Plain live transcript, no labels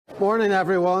Morning,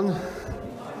 everyone,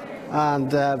 and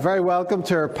very welcome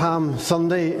to our Palm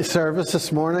Sunday service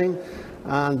this morning.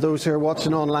 And those who are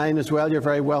watching online as well, you're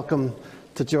very welcome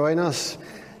to join us.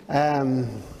 I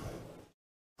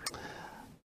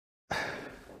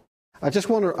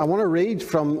want to read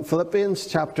from Philippians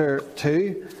chapter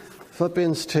 2,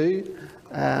 Philippians 2,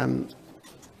 and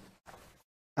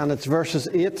it's verses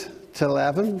 8 to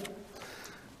 11.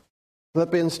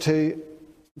 Philippians 2,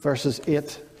 verses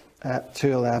 8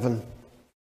 to 11.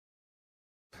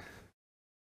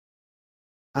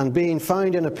 And being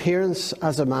found in appearance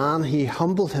as a man, he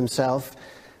humbled himself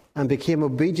and became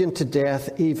obedient to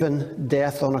death, even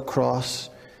death on a cross.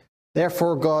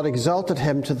 Therefore God exalted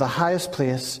him to the highest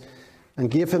place and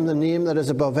gave him the name that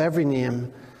is above every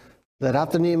name, that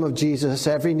at the name of Jesus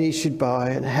every knee should bow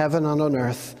in heaven and on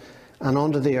earth and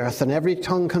under the earth, and every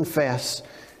tongue confess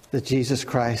that Jesus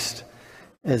Christ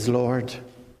is Lord.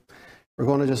 We're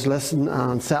going to just listen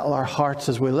and settle our hearts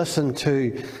as we listen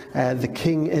to The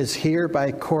King is Here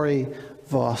by Corey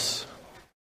Voss.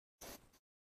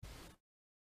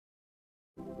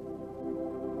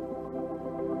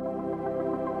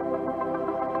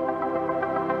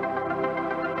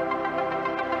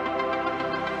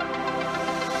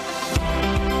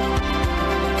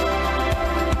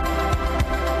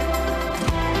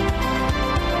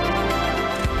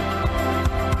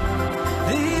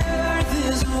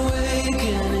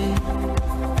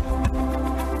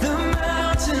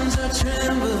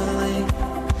 Trembling,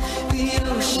 the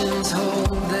oceans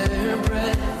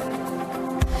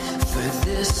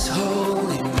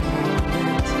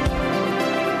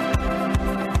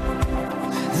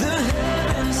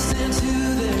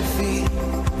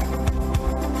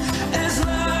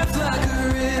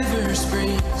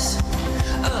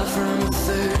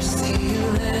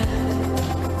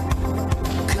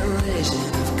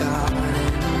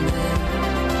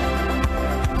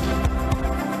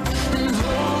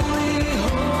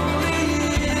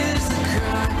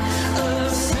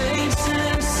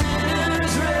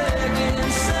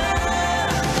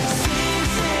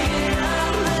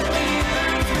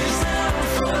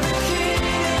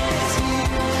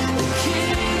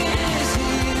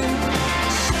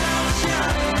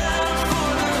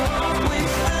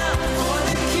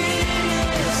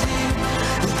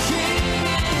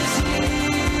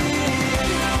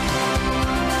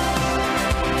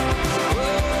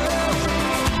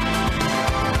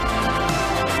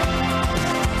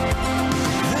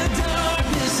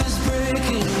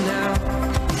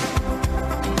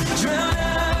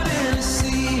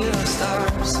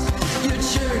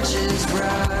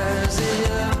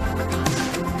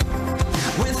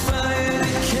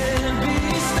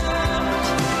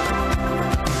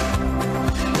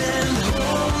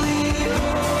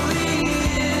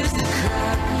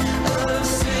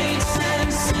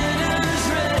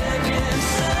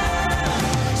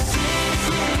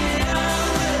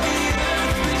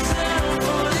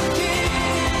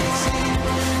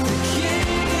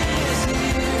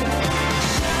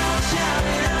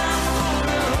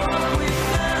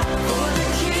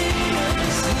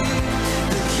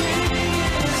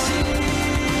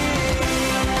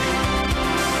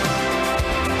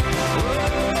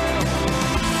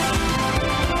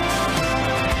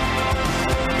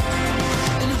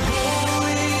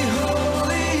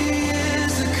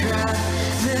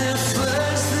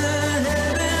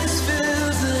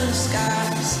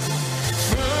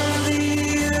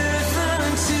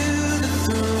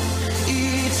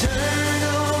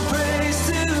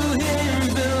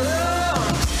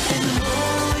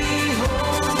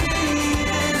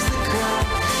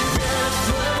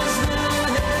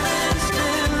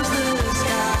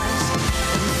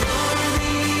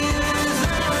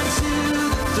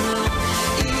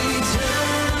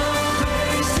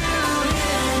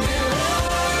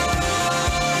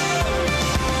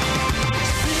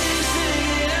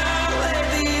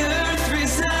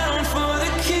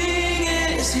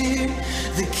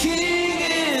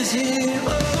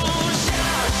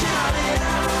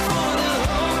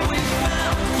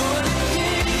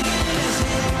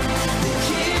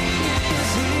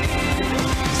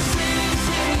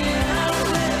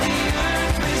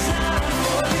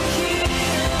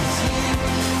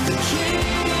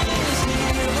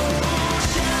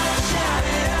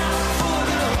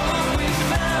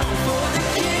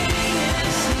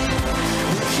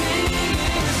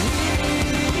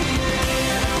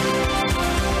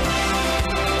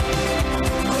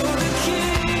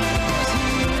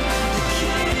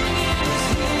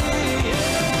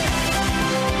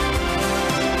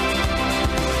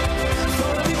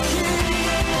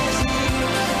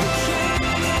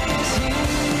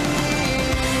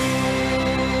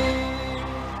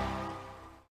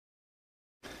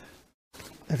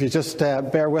If you just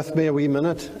bear with me a wee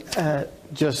minute,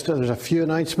 there's a few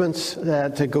announcements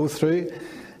to go through.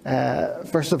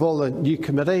 First of all, the new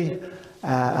committee.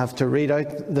 I have to read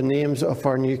out the names of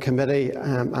our new committee,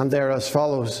 and they're as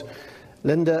follows: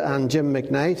 Linda and Jim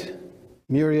McKnight,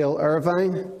 Muriel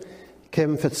Irvine,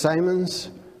 Kim Fitzsimons,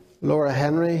 Laura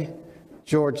Henry,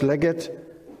 George Liggett,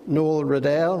 Noel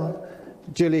Riddell,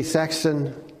 Julie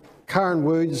Sexton, Karen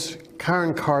Woods,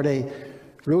 Karen Carty,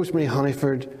 Rosemary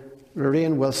Honeyford,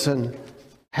 Lorraine Wilson,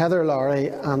 Heather Lowry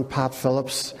and Pat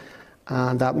Phillips,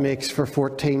 and that makes for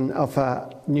 14 of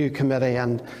a new committee.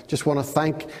 And just want to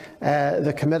thank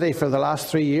the committee for the last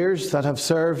 3 years that have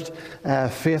served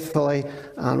faithfully,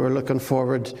 and we're looking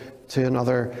forward to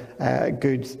another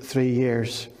good 3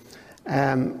 years.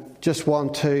 Just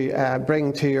want to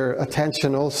bring to your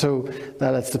attention also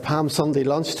that it's the Palm Sunday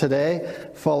lunch today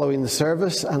following the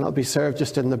service, and it'll be served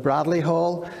just in the Bradley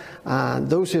Hall. And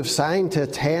those who have signed to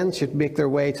attend should make their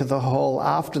way to the hall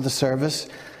after the service.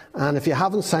 And if you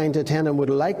haven't signed to attend and would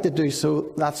like to do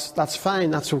so, that's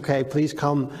fine, that's okay. Please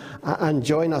come and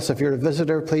join us. If you're a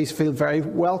visitor, please feel very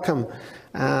welcome.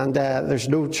 And there's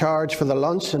no charge for the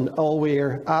lunch, and all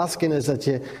we're asking is that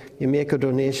you make a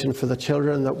donation for the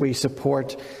children that we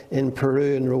support in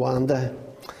Peru and Rwanda.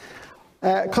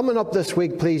 Coming up this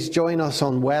week, please join us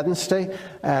on Wednesday,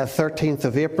 13th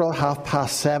of April,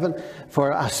 7:30,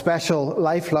 for a special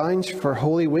Life Lounge for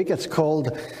Holy Week. It's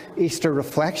called Easter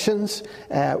Reflections.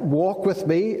 Walk with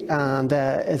me, and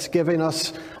it's giving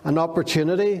us an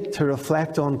opportunity to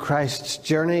reflect on Christ's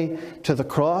journey to the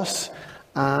cross,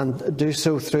 and do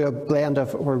so through a blend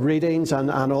of readings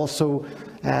and also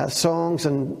songs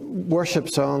and worship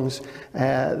songs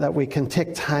that we can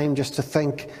take time just to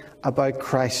think about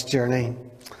Christ's journey.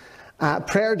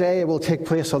 Prayer Day will take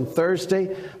place on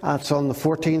Thursday. It's on the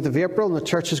 14th of April, and the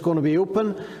church is going to be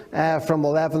open from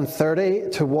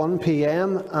 11:30 to 1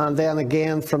 p.m, and then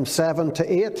again from 7 to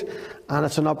 8. And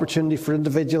it's an opportunity for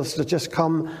individuals to just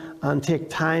come and take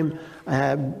time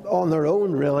on their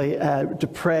own, really, to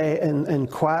pray in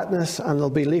quietness. And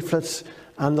there'll be leaflets,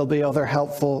 and there'll be other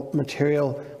helpful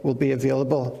material will be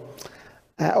available.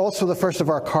 Also, the first of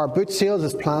our car boot sales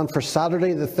is planned for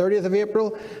Saturday, the 30th of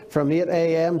April, from 8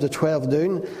 a.m. to 12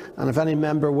 noon. And if any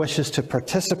member wishes to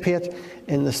participate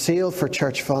in the sale for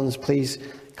church funds, please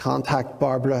contact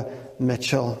Barbara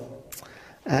Mitchell.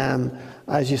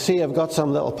 As you see, I've got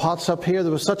some little pots up here.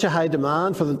 There was such a high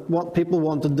demand for what people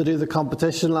wanted to do the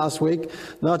competition last week,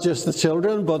 not just the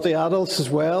children, but the adults as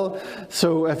well.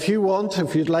 So if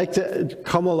you'd like to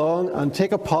come along and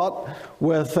take a pot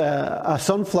with a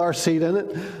sunflower seed in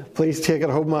it, please take it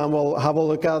home, and we'll have a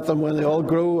look at them when they all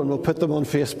grow, and we'll put them on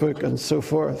Facebook and so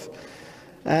forth.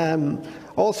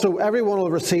 Also, everyone will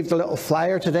receive the little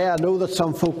flyer today. I know that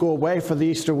some folk go away for the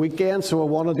Easter weekend, so I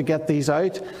wanted to get these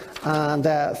out. And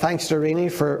thanks to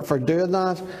Rini for doing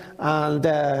that. And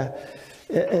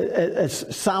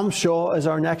it's Sam Shaw is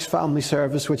our next family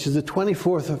service, which is the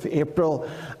 24th of April.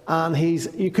 And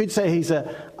you could say he's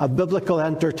a biblical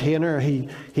entertainer. He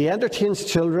entertains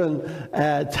children,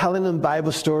 telling them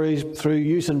Bible stories through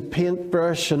using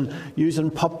paintbrush and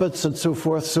using puppets and so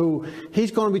forth. So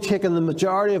he's going to be taking the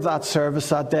majority of that service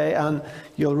that day, and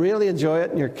you'll really enjoy it,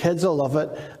 and your kids will love it.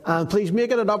 And please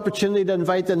make it an opportunity to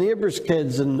invite the neighbours'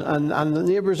 kids and the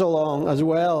neighbours along as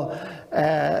well.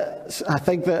 I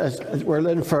think that we're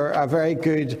in for a very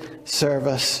good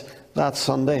service that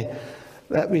Sunday.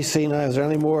 Let me see now, is there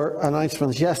any more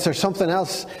announcements? Yes, there's something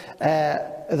else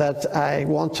that I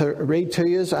want to read to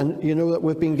you. And you know that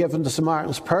we've been given the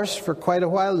Samaritan's Purse for quite a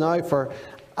while now for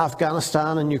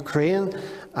Afghanistan and Ukraine.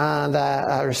 And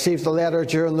I received a letter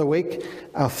during the week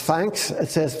of thanks. It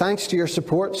says, "Thanks to your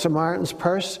support, Samaritan's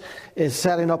Purse is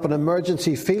setting up an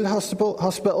emergency field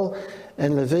hospital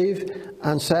in Lviv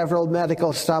and several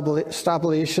medical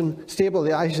stabilization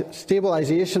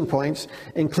points,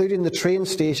 including the train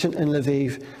station in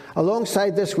Lviv.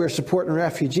 Alongside this, we're supporting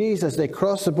refugees as they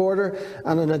cross the border,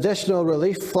 and an additional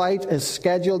relief flight is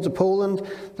scheduled to Poland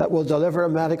that will deliver a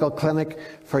medical clinic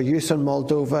for use in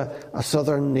Moldova, a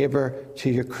southern neighbour to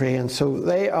Ukraine." So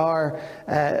they are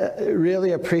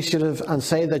really appreciative and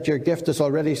say that your gift is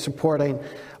already supporting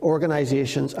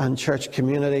organisations and church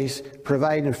communities,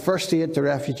 providing first aid to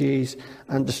refugees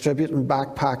and distributing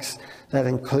backpacks that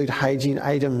include hygiene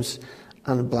items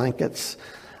and blankets.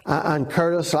 And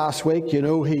Curtis last week,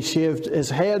 he shaved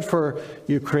his head for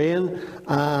Ukraine,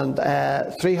 and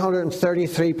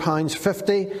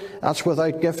 £333.50, that's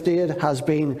without gift aid, has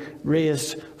been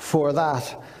raised for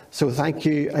that. So thank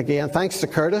you again. Thanks to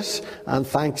Curtis, and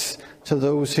thanks to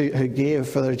those who gave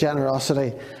for their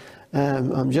generosity.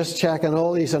 I'm just checking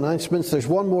all these announcements. There's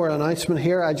one more announcement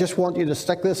here. I just want you to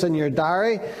stick this in your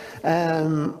diary.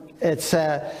 It's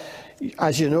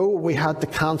as you know, we had to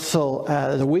cancel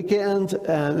the weekend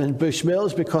in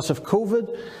Bushmills because of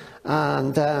COVID,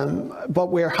 but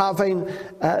we're having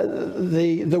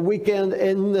the weekend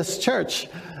in this church,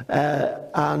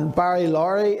 and Barry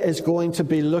Lowry is going to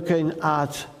be looking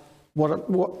at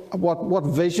what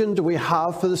vision do we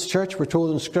have for this church. We're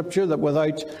told in Scripture that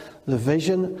without a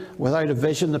vision,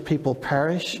 the people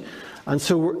perish. And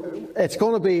so it's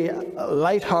going to be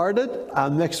light-hearted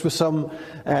and mixed with some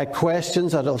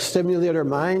questions that will stimulate our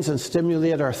minds and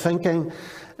stimulate our thinking.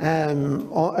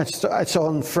 It's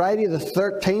on Friday the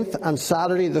 13th and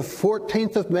Saturday the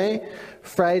 14th of May.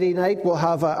 Friday night we'll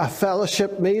have a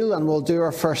fellowship meal and we'll do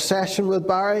our first session with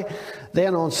Barry.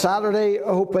 Then on Saturday,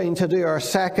 hoping to do our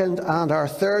second and our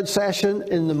third session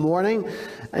in the morning,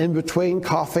 in between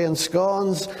coffee and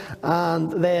scones.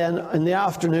 And then in the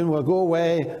afternoon we'll go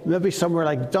away, maybe somewhere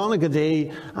like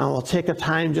Donaghadee, and we'll take a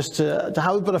time just to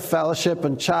have a bit of fellowship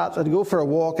and chat and go for a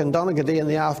walk in Donaghadee in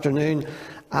the afternoon.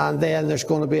 And then there's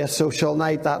going to be a social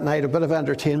night that night, a bit of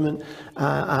entertainment,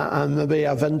 and maybe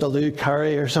a Vindaloo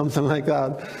curry or something like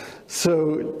that.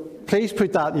 So please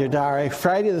put that in your diary,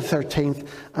 Friday the 13th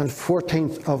and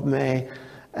 14th of May.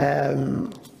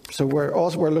 So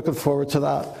we're looking forward to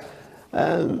that.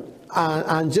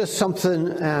 And just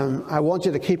something I want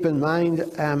you to keep in mind,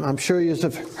 I'm sure you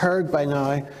have heard by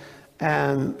now,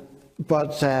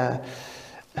 but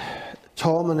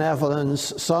Tom and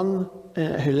Evelyn's son,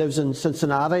 who lives in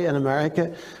Cincinnati in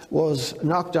America, was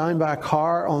knocked down by a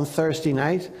car on Thursday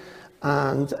night,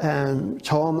 and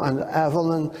Tom and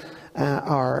Evelyn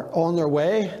are on their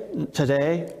way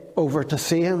today over to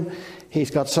see him.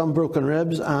 He's got some broken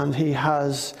ribs, and he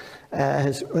has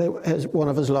one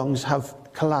of his lungs have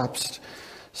collapsed.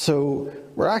 So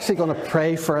we're actually going to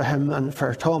pray for him and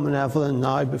for Tom and Evelyn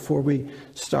now before we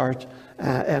start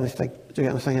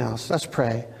anything else. Let's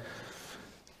pray.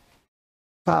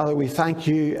 Father, we thank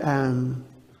you,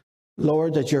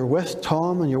 Lord, that you're with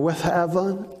Tom and you're with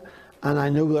Evelyn, and I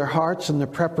know their hearts and their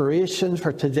preparation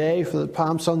for today, for the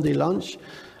Palm Sunday lunch,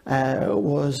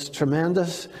 was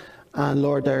tremendous. And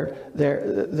Lord,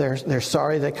 they're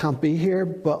sorry they can't be here,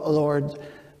 but Lord,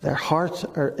 their heart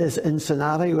is in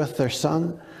Cincinnati with their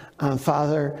son. And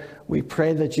Father, we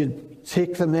pray that you'd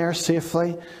take them there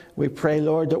safely. We pray,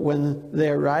 Lord, that when they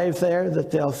arrive there, that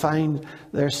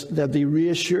they'll be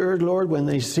reassured, Lord, when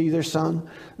they see their son,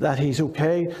 that he's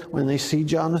okay, when they see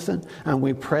Jonathan. And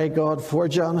we pray, God, for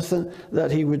Jonathan,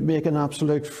 that he would make an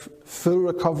absolute full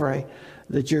recovery,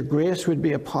 that your grace would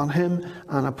be upon him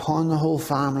and upon the whole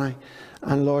family.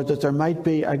 And Lord, that there might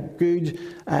be a good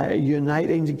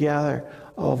uniting together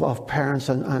of parents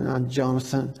and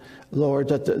Jonathan. Lord,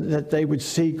 that they would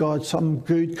see, God, some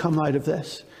good come out of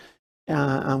this.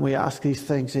 And we ask these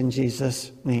things in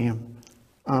Jesus' name.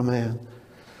 Amen.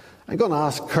 I'm going to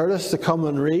ask Curtis to come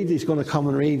and read. He's going to come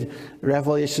and read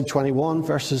Revelation 21,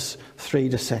 verses 3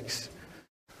 to 6.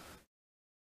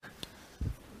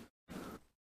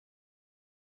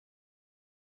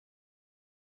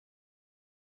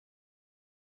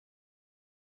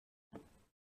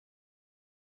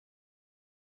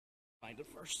 Find it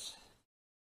first.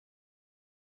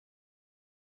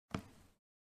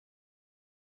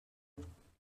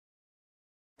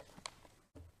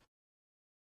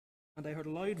 And I heard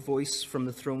a loud voice from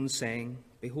the throne saying,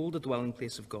 "Behold, the dwelling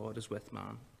place of God is with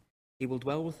man. He will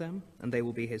dwell with them, and they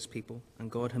will be his people, and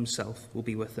God himself will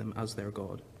be with them as their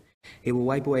God. He will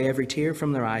wipe away every tear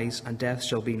from their eyes, and death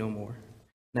shall be no more.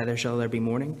 Neither shall there be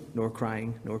mourning, nor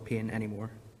crying, nor pain any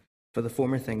more, for the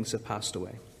former things have passed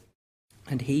away."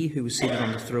 And he who was seated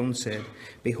on the throne said,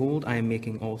 "Behold, I am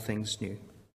making all things new."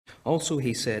 Also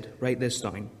he said, "Write this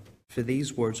down, for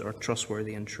these words are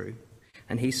trustworthy and true."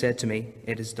 And he said to me,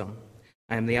 "It is done.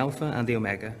 I am the Alpha and the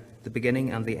Omega, the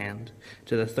beginning and the end.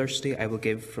 To the thirsty I will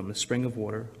give from the spring of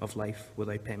water of life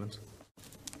without payment."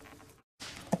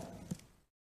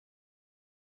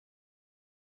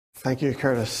 Thank you,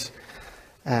 Curtis.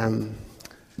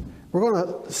 We're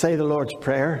going to say the Lord's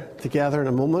Prayer together in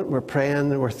a moment. We're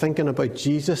praying and we're thinking about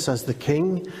Jesus as the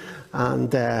King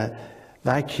and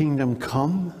thy kingdom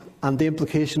come, and the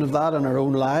implication of that in our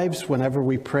own lives. Whenever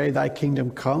we pray, thy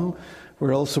kingdom come,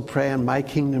 we're also praying, my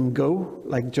kingdom go.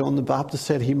 Like John the Baptist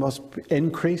said, he must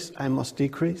increase, I must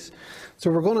decrease. So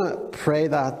we're going to pray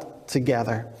that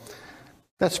together.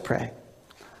 Let's pray.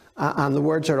 And the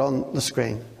words are on the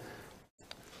screen.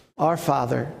 Our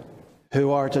Father,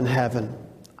 who art in heaven,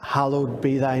 hallowed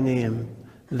be thy name.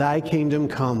 Thy kingdom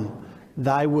come,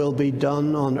 thy will be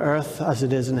done on earth as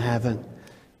it is in heaven.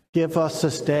 Give us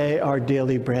this day our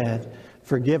daily bread.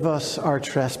 Forgive us our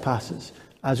trespasses,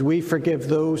 as we forgive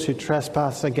those who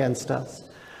trespass against us.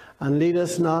 And lead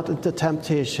us not into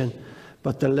temptation,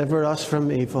 but deliver us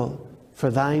from evil. For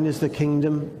thine is the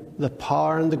kingdom, the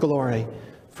power, and the glory,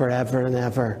 forever and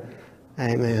ever.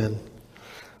 Amen.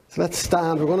 So let's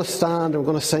stand. We're going to stand and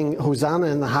we're going to sing Hosanna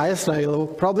in the highest. Now, you'll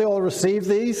probably all receive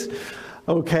these.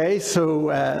 Okay, so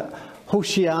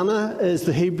Hosanna is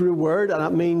the Hebrew word, and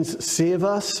it means save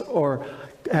us or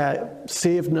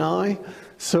save now.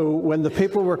 So when the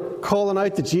people were calling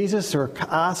out to Jesus, they were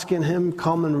asking him,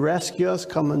 come and rescue us,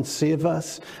 come and save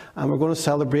us. And we're going to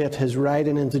celebrate his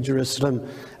riding into Jerusalem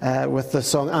with the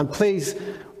song. And please,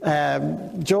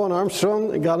 John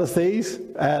Armstrong got us these.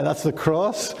 That's the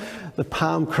cross, the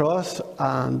palm cross.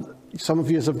 And some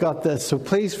of you have got this. So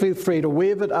please feel free to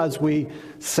wave it as we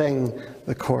sing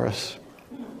the chorus.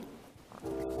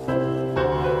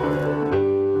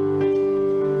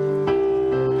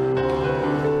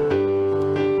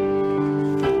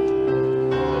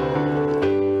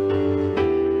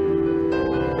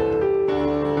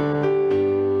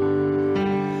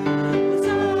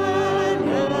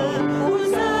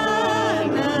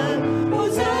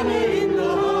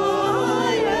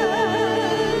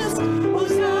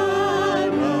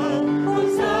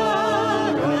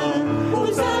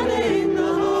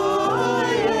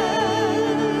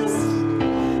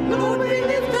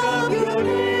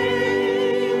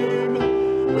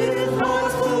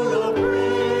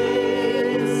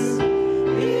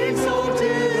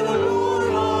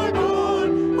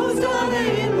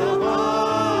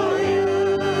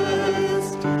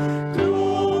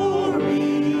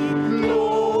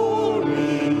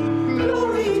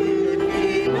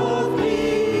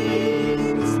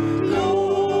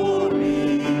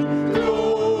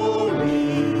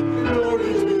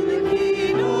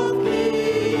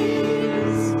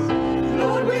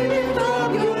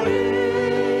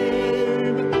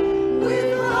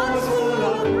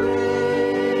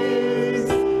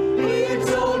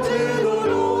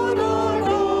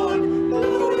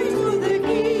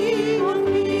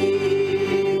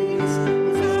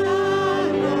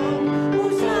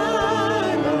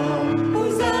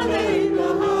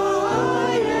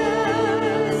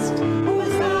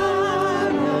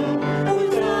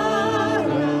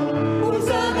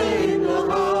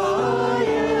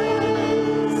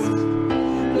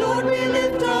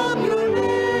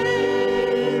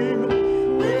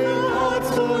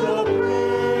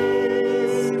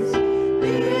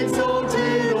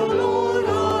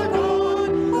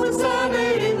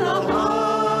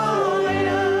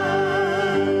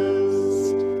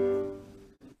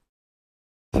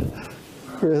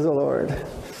 Praise the Lord.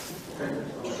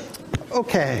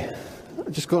 Okay,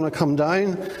 I'm just going to come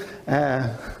down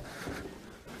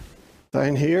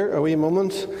here a wee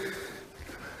moment.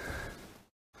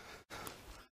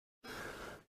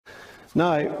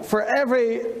 Now,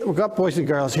 we've got boys and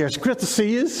girls here. It's great to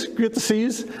see you. Great to see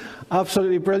you.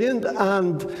 Absolutely brilliant.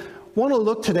 And want to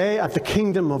look today at the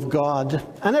kingdom of God.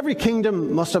 And every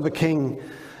kingdom must have a king.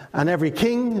 And every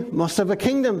king must have a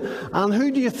kingdom. And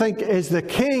who do you think is the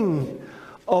king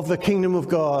of the kingdom of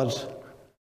God?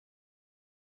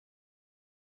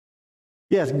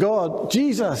 Yes, God,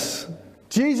 Jesus.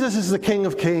 Jesus is the King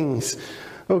of Kings.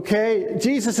 Okay,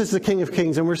 Jesus is the King of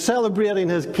Kings, and we're celebrating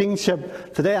his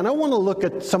kingship today. And I want to look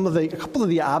at a couple of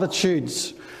the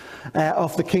attitudes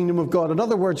of the kingdom of God. In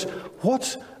other words,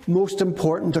 what's most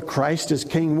important to Christ as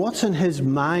King? What's in his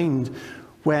mind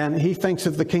when he thinks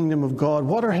of the kingdom of God?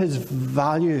 What are his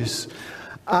values?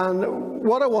 And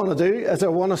what I want to do is I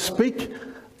want to speak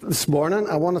this morning.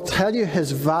 I want to tell you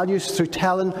his values through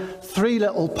telling three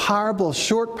little parables,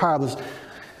 short parables.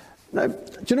 Now,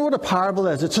 do you know what a parable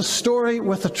is? It's a story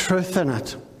with a truth in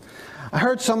it. I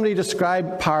heard somebody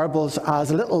describe parables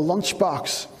as a little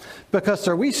lunchbox, because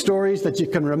they're wee stories that you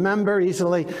can remember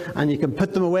easily, and you can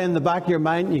put them away in the back of your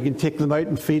mind, and you can take them out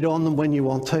and feed on them when you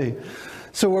want to.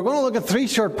 So we're going to look at three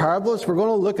short parables. We're going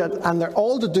to look at, and they're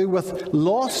all to do with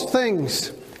lost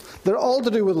things. They're all to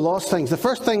do with lost things. The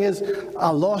first thing is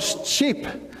a lost sheep.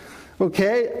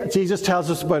 Okay, Jesus tells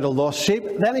us about a lost sheep.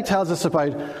 Then he tells us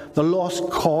about the lost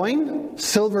coin,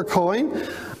 silver coin.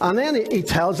 And then he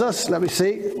tells us, let me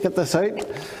see, get this out.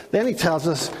 Then he tells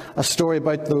us a story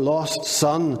about the lost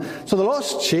son. So the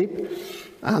lost sheep,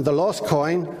 and the lost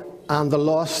coin, and the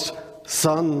lost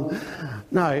son.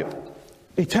 Now,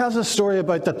 he tells a story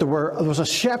about that there was a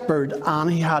shepherd,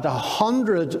 and he had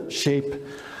 100 sheep.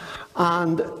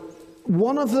 And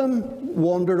one of them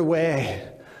wandered away.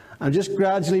 And just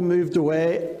gradually moved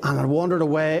away, and it wandered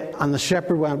away, and the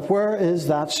shepherd went, "Where is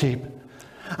that sheep?"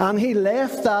 And he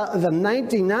left the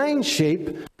 99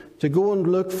 sheep to go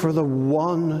and look for the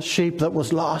one sheep that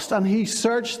was lost. And he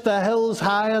searched the hills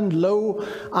high and low,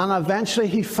 and eventually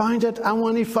he found it. And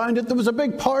when he found it, there was a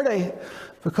big party,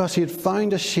 because he had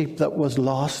found a sheep that was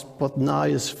lost but now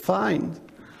is found.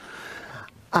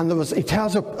 And he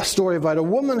tells a story about a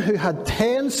woman who had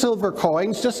 10 silver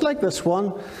coins, just like this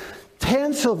one,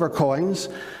 10 silver coins,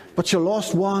 but she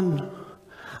lost one.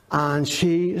 And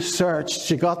she searched.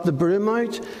 She got the broom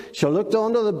out. She looked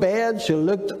under the bed. She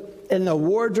looked in the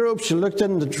wardrobe. She looked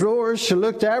in the drawers. She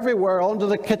looked everywhere, under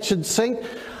the kitchen sink,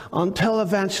 until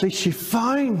eventually she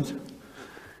found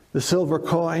the silver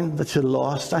coin that she'd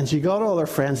lost. And she got all her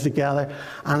friends together.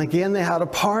 And again, they had a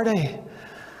party.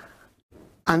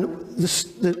 And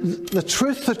the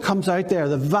truth that comes out there,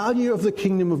 the value of the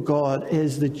kingdom of God,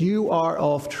 is that you are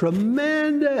of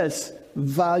tremendous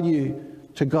value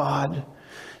to God.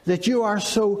 That you are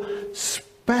so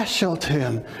special to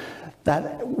Him,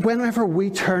 that whenever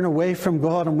we turn away from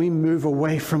God and we move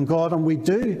away from God, and we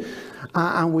do,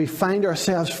 and we find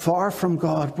ourselves far from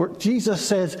God, where Jesus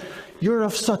says, you're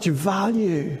of such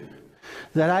value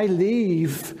that I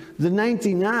leave the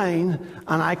 99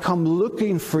 and I come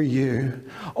looking for you.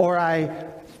 Or I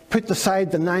put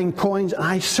aside the 9 coins and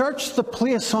I search the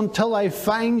place until I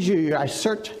find you. I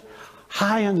search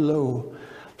high and low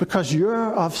because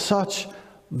you're of such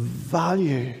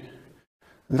value.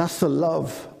 And that's the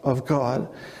love of God.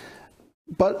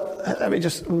 But let me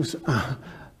just,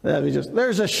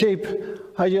 there's a sheep.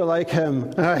 How do you like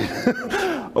him?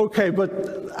 Okay, but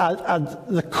at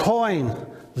the coin,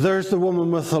 there's the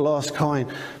woman with the lost coin.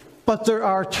 But there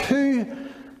are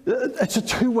it's a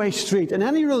two-way street. In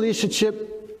any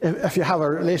relationship, if you have a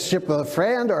relationship with a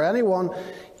friend or anyone,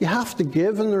 you have to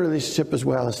give in the relationship as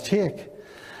well as take.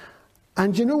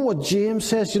 And you know what James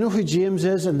says? You know who James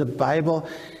is in the Bible?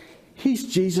 He's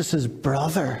Jesus'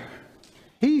 brother.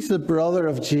 He's the brother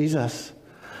of Jesus.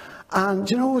 And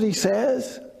do you know what he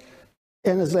says?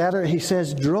 In his letter, he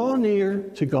says, draw near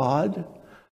to God,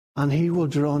 and He will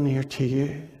draw near to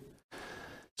you.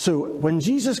 So when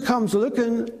Jesus comes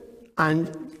looking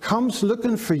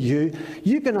for you,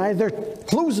 you can either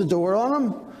close the door on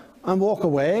Him and walk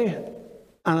away,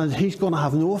 and He's going to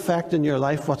have no effect in your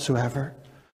life whatsoever.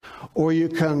 Or you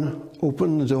can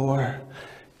open the door.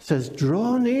 It says,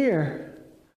 draw near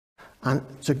and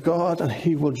to God, and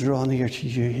He will draw near to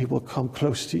you. He will come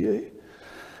close to you.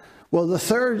 Well, the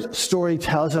third story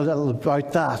tells a little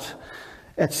about that.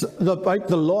 It's about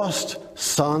the lost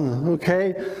son,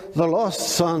 okay? The lost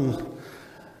son.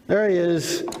 There he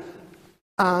is.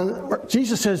 And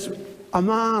Jesus says, a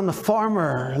man, a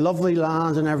farmer, lovely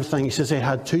land and everything. He says he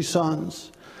had 2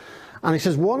 sons. And he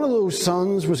says one of those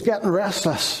sons was getting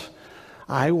restless.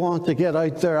 I want to get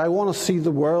out there. I want to see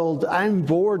the world. I'm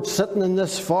bored sitting in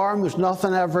this farm. There's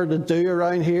nothing ever to do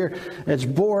around here. It's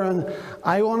boring.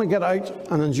 I want to get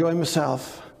out and enjoy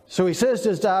myself. So he says to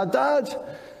his dad, Dad,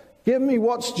 give me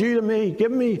what's due to me.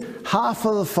 Give me half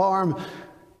of the farm.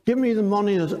 Give me the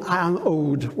money that I am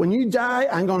owed. When you die,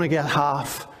 I'm going to get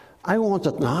half. I want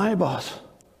it now, boss.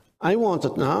 I want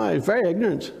it now. Very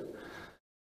ignorant.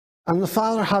 And the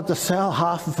father had to sell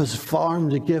half of his farm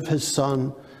to give his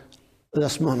son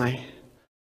this money.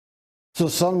 So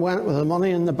the son went with the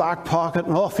money in the back pocket,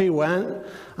 and off he went.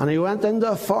 And he went into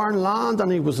a foreign land,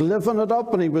 and he was living it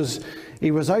up, and he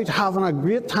was out having a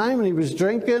great time, and he was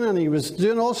drinking, and he was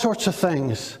doing all sorts of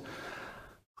things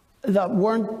that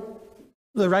weren't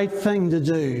the right thing to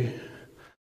do.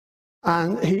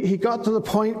 And he got to the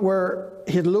point where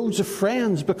he had loads of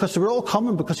friends, because they were all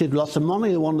coming because he had lots of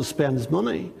money. They wanted to spend his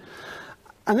money.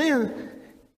 And then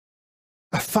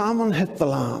a famine hit the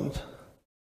land.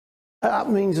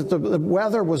 That means that the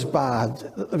weather was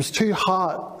bad. It was too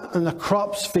hot and the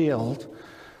crops failed.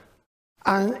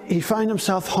 And he found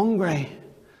himself hungry.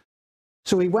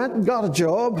 So he went and got a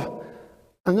job.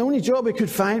 And the only job he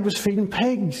could find was feeding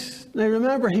pigs. Now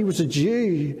remember, he was a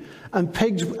Jew. And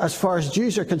pigs, as far as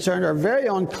Jews are concerned, are very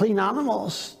unclean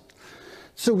animals.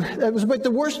 So it was about the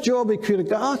worst job he could have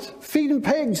got, feeding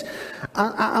pigs.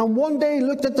 And one day he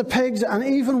looked at the pigs, and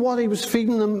even what he was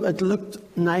feeding them, it looked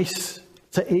nice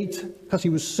to eat, because he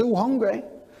was so hungry.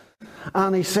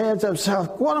 And he said to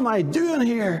himself, what am I doing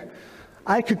here?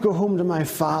 I could go home to my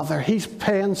father. He's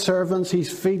paying servants,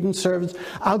 he's feeding servants.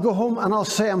 I'll go home and I'll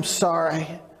say I'm sorry.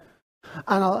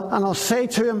 And I'll say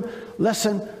to him,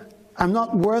 listen, I'm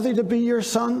not worthy to be your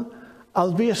son.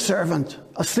 I'll be a servant.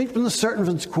 I'll sleep in the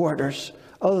servants' quarters.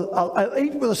 I'll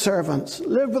eat with the servants,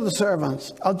 live with the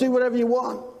servants. I'll do whatever you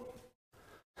want.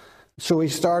 So he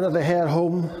started to head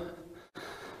home,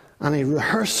 and he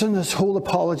rehearsing his whole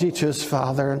apology to his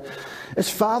father. And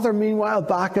his father, meanwhile,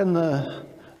 back in the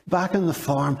back in the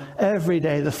farm, every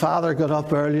day the father got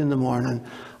up early in the morning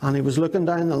and he was looking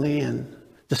down the lane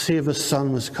to see if his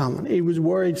son was coming. He was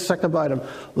worried, sick about him,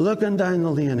 looking down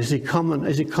the lane. Is he coming?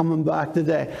 Is he coming back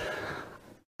today?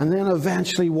 And then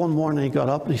eventually one morning he got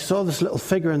up and he saw this little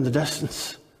figure in the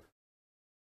distance.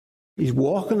 He's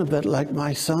walking a bit like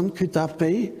my son. Could that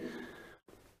be?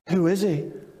 Who is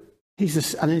he?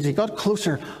 And as he got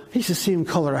closer, he's the same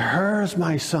colour of hair as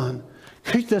my son.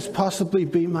 Could this possibly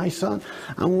be my son?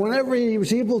 And whenever he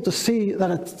was able to see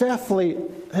that it's definitely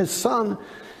his son.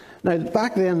 Now,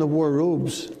 back then they wore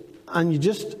robes, and you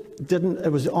just didn't,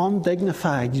 it was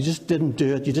undignified. You just didn't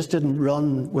do it. You just didn't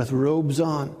run with robes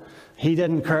on. He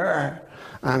didn't care.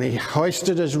 And he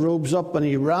hoisted his robes up and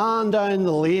he ran down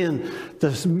the lane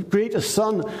to greet his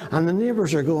son. And the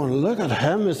neighbours are going, look at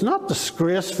him. It's not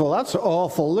disgraceful. That's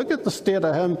awful. Look at the state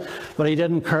of him. But he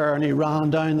didn't care, and he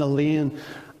ran down the lane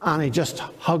and he just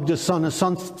hugged his son. His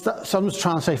son was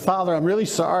trying to say, Father, I'm really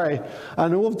sorry. I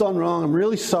know I've done wrong. I'm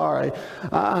really sorry.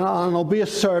 And I'll be a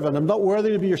servant. I'm not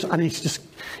worthy to be your son. And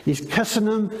he's kissing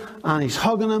him and he's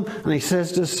hugging him. And he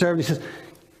says to his servant, he says,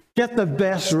 get the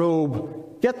best robe.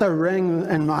 Get the ring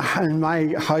in my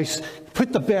house.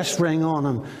 Put the best ring on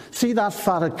him. See that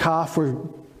fatted calf we're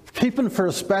keeping for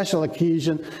a special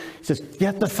occasion? He says,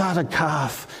 get the fatted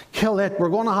calf. Kill it. We're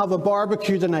going to have a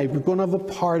barbecue tonight. We're going to have a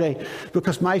party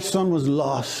because my son was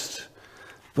lost,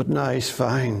 but now he's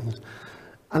found.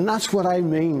 And that's what I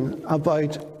mean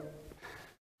about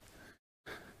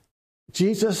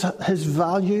Jesus. His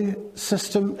value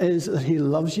system is that he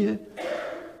loves you.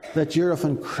 That you're of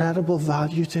incredible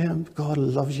value to him. God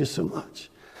loves you so much.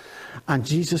 And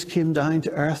Jesus came down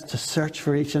to earth to search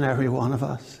for each and every one of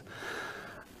us.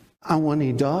 And when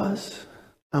he does,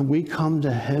 and we come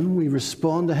to him, we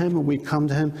respond to him and we come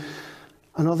to him,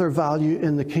 another value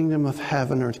in the kingdom of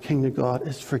heaven or the kingdom of God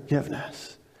is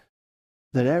forgiveness.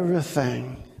 That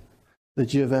everything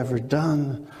that you've ever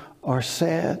done or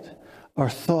said or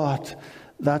thought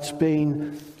that's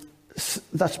been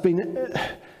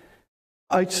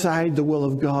outside the will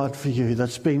of God for you,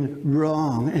 that's been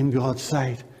wrong in God's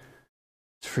sight,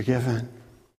 it's forgiven.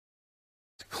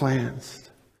 It's cleansed.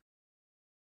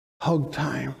 Hug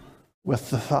time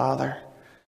with the Father.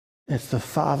 If the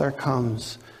Father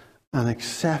comes and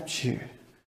accepts you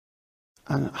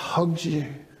and hugs you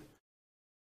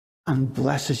and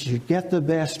blesses you, get the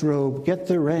best robe, get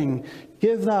the ring,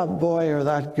 give that boy or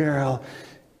that girl,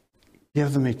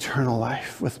 give them eternal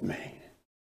life with me.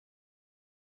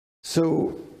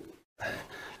 So,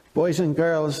 boys and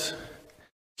girls,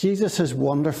 Jesus is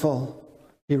wonderful.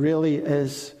 He really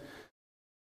is.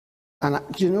 And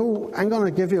I'm going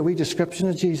to give you a wee description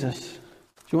of Jesus. Do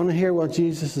you want to hear what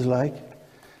Jesus is like?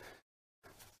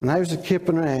 When I was at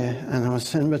Capernwray and I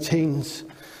was in my teens,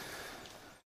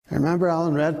 I remember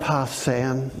Alan Redpath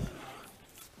saying,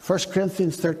 1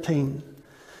 Corinthians 13,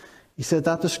 he said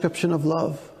that description of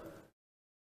love.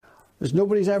 There's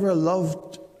nobody's ever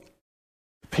loved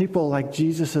people like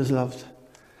Jesus is loved.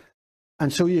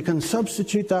 And so you can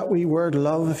substitute that wee word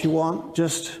love if you want,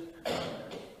 just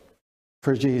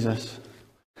for Jesus.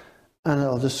 And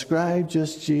it'll describe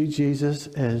just who Jesus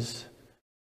is.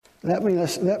 Let me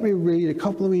read a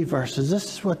couple of wee verses. This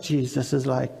is what Jesus is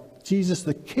like. Jesus,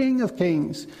 the King of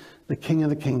Kings, the King of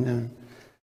the kingdom.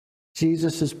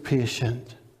 Jesus is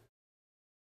patient.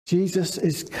 Jesus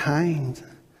is kind.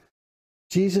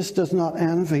 Jesus does not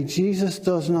envy. Jesus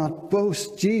does not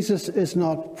boast. Jesus is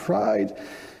not proud.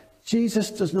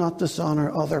 Jesus does not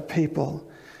dishonor other people.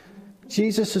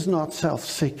 Jesus is not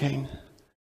self-seeking.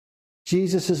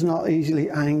 Jesus is not easily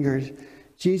angered.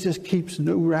 Jesus keeps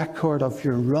no record of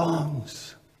your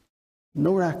wrongs.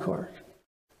 No record.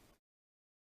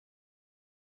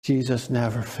 Jesus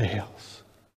never fails.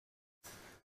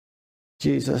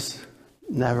 Jesus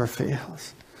never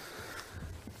fails.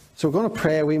 So we're going to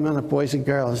pray a wee minute, boys and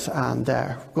girls, and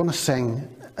we're going to sing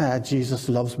Jesus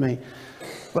Loves Me.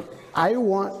 But I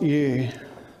want you,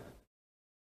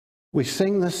 we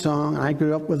sing this song, I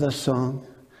grew up with this song,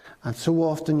 and so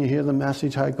often you hear the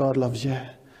message how God loves you.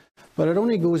 But it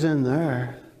only goes in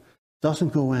there,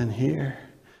 doesn't go in here.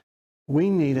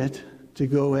 We need it to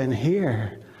go in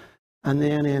here, and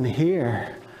then in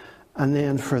here, and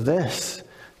then for this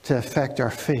to affect our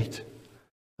feet.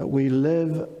 That we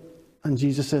live. And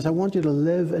Jesus says, I want you to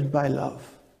live in my love.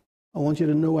 I want you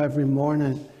to know every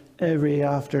morning, every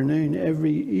afternoon,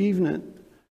 every evening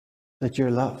that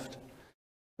you're loved.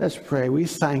 Let's pray. We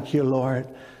thank you, Lord,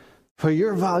 for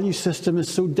your value system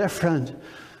is so different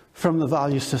from the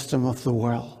value system of the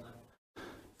world.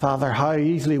 Father, how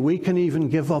easily we can even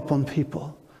give up on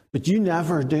people, but you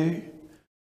never do.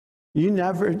 You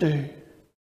never do.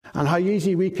 And how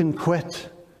easy we can quit.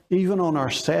 even on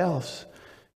ourselves.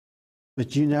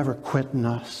 But you never quit on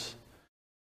us.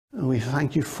 And we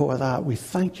thank you for that. We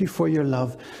thank you for your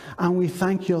love. And we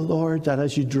thank you, Lord, that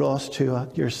as you draw us to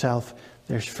yourself,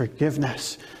 there's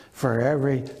forgiveness for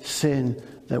every sin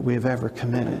that we've ever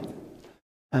committed.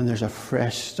 And there's a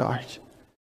fresh start.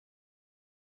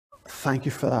 Thank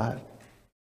you for that.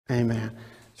 Amen.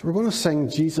 So we're going to sing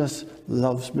Jesus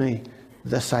Loves Me,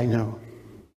 This I Know.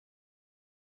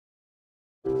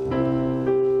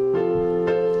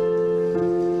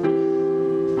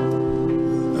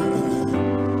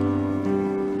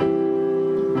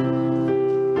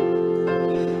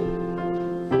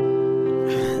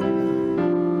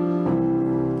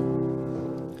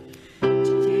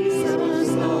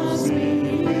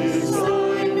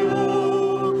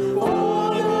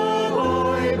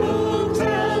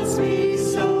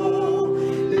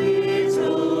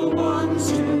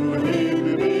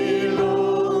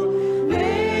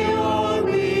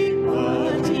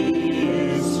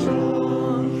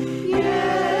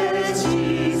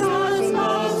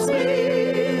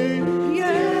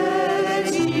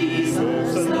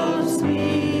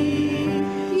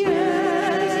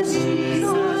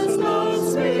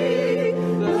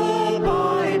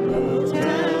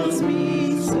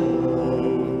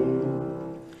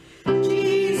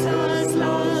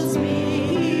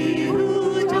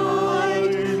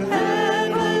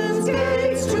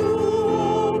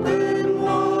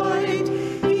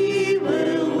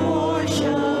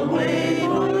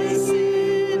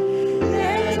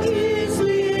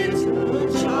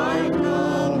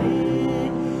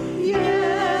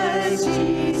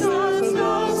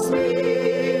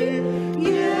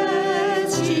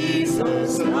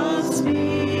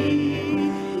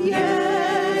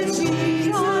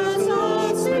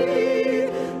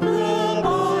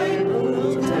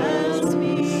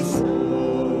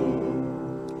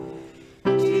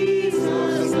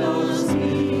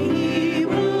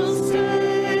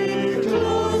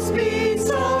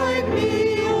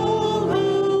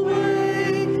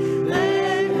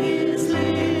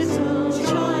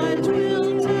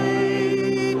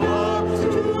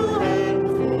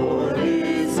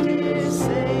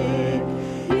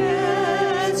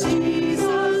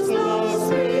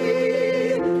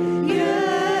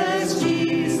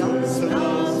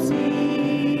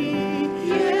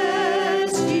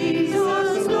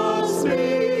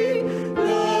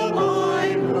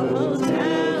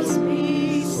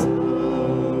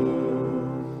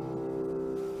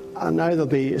 Now there'll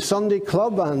be Sunday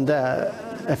Club, and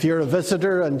if you're a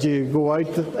visitor and you go out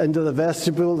into the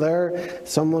vestibule there,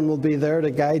 someone will be there to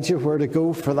guide you where to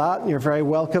go for that, and you're very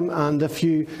welcome. And if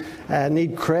you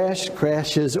need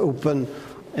creche is open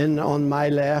on my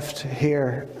left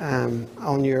here,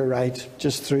 on your right,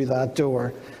 just through that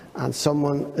door, and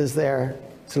someone is there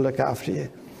to look after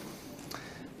you.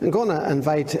 I'm going to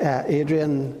invite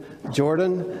Adrian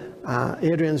Jordan.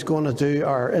 Adrian's going to do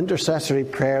our intercessory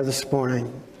prayer this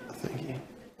morning. Thank you.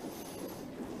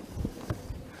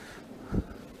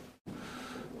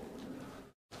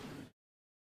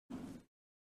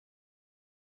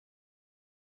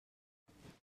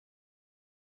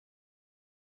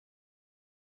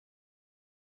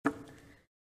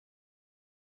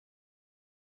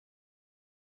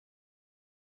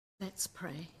 Let's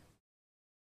pray.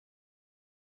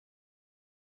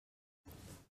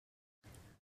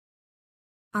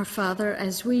 Our Father,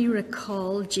 as we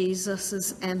recall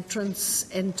Jesus' entrance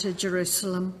into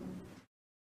Jerusalem,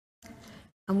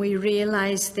 and we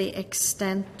realize the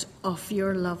extent of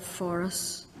your love for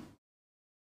us,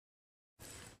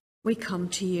 we come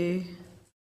to you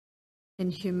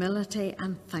in humility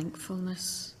and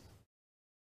thankfulness.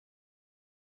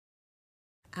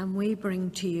 And we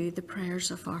bring to you the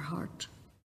prayers of our heart.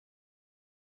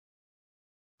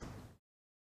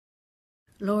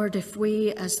 Lord, if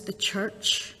we as the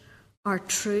church are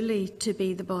truly to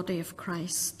be the body of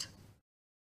Christ,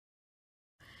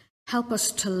 help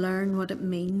us to learn what it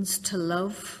means to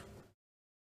love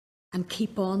and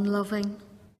keep on loving,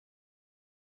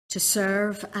 to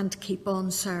serve and keep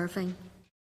on serving.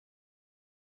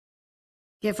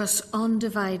 Give us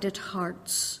undivided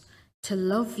hearts to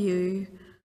love you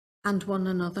and one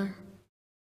another,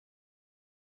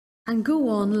 and go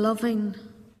on loving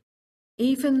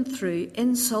even through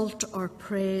insult or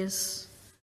praise,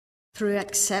 through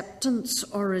acceptance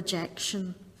or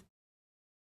rejection,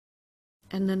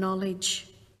 in the knowledge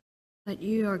that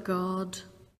you are God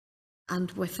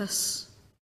and with us.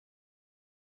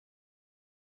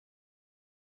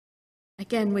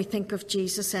 Again, we think of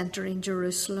Jesus entering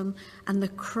Jerusalem, and the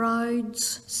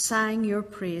crowds sang your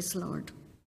praise, Lord.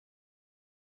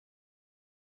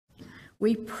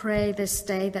 We pray this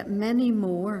day that many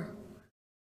more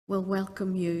will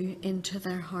welcome you into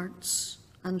their hearts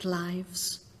and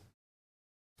lives.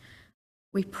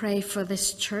 We pray for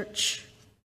this church,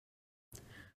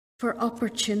 for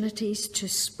opportunities to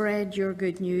spread your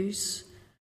good news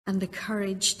and the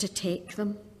courage to take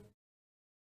them.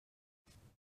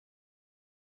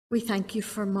 We thank you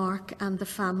for Mark and the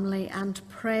family and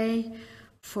pray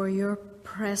for your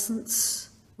presence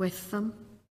with them,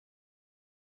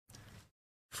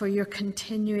 for your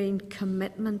continuing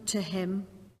commitment to him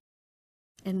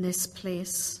in this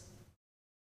place.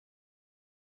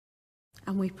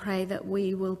 And we pray that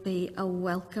we will be a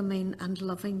welcoming and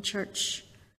loving church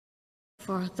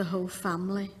for the whole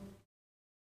family.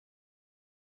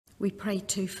 We pray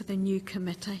too for the new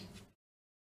committee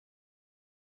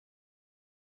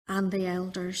and the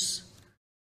elders,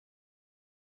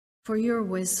 for your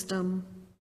wisdom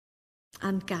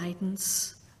and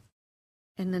guidance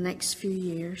in the next few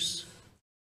years.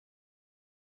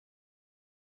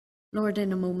 Lord,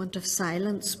 in a moment of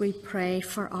silence, we pray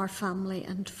for our family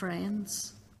and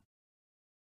friends.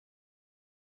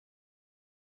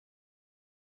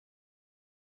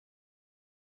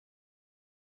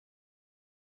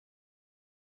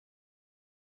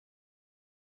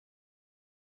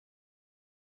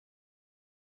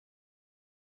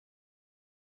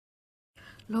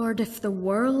 Lord, if the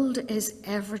world is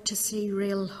ever to see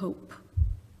real hope,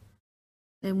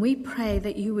 then we pray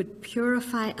that you would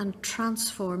purify and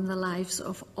transform the lives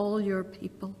of all your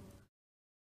people,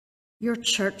 your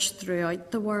church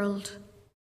throughout the world,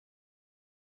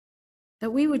 that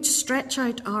we would stretch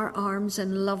out our arms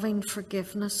in loving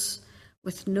forgiveness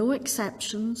with no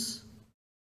exceptions,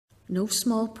 no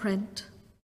small print.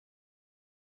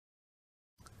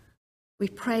 We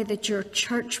pray that your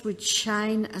church would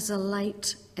shine as a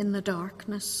light in the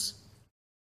darkness.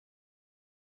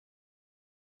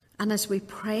 And as we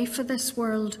pray for this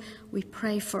world, we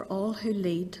pray for all who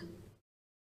lead,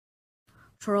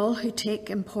 for all who take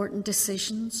important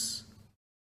decisions,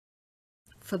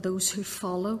 for those who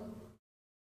follow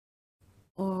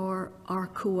or are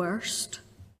coerced,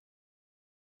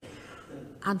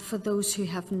 and for those who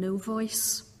have no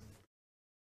voice.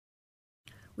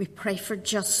 We pray for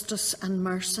justice and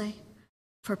mercy,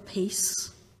 for peace,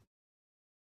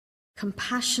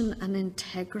 compassion and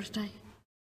integrity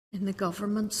in the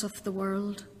governments of the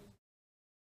world.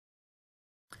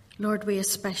 Lord, we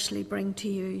especially bring to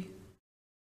you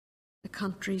the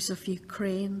countries of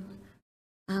Ukraine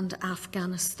and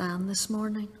Afghanistan this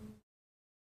morning.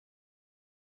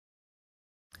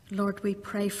 Lord, we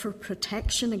pray for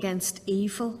protection against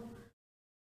evil,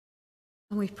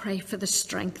 and we pray for the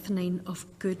strengthening of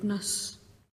goodness.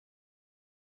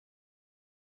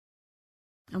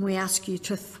 And we ask you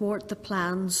to thwart the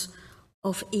plans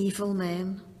of evil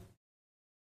men.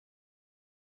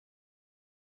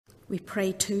 We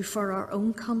pray too for our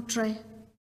own country.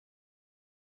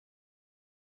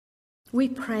 We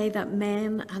pray that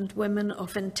men and women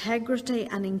of integrity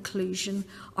and inclusion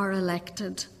are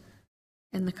elected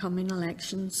in the coming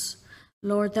elections.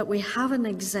 Lord, that we have an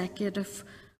executive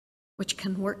which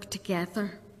can work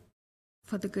together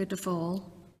for the good of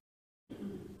all.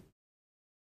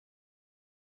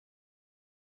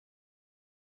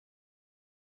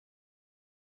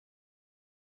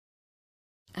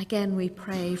 Again, we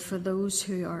pray for those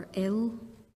who are ill,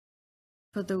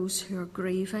 for those who are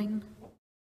grieving,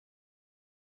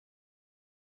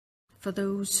 for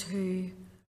those who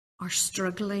are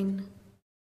struggling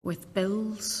with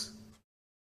bills.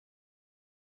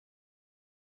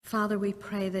 Father, we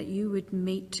pray that you would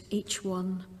meet each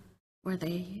one where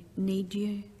they need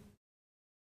you,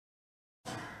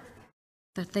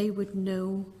 that they would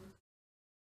know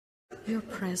your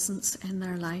presence in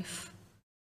their life,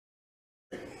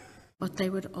 but they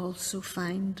would also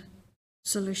find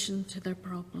solution to their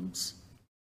problems.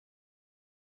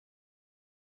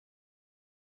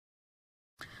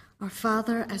 Our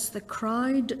Father, as the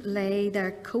crowd lay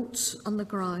their coats on the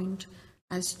ground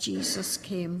as Jesus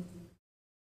came,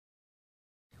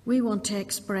 we want to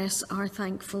express our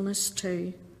thankfulness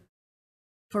too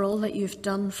for all that you've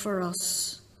done for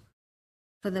us,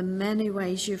 for the many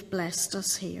ways you've blessed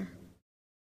us here.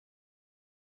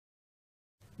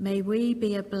 May we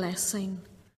be a blessing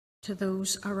to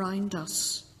those around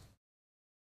us.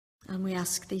 And we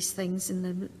ask these things in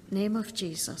the name of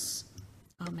Jesus.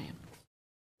 Amen.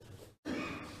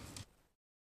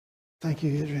 Thank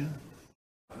you, Adrian.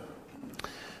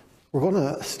 We're going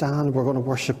to stand, we're going to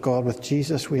worship God with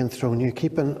Jesus. We enthrone you,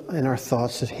 keeping in our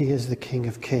thoughts that he is the King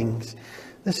of Kings.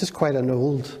 This is quite an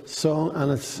old song,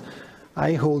 and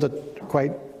I hold it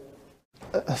quite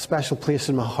a special place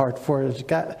in my heart for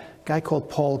it. A guy called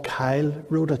Paul Kyle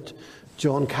wrote it.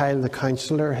 John Kyle, the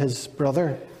counsellor, his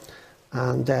brother.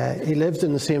 And he lived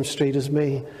in the same street as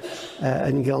me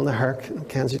in Gilnahirk,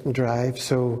 Kensington Drive.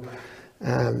 So,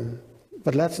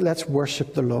 but let's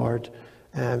worship the Lord.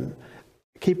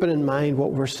 Keeping in mind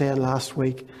what we were saying last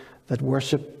week, that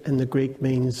worship in the Greek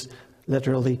means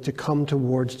literally to come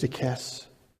towards to kiss.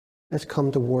 Let's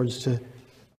come towards to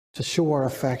show our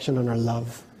affection and our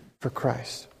love for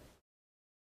Christ.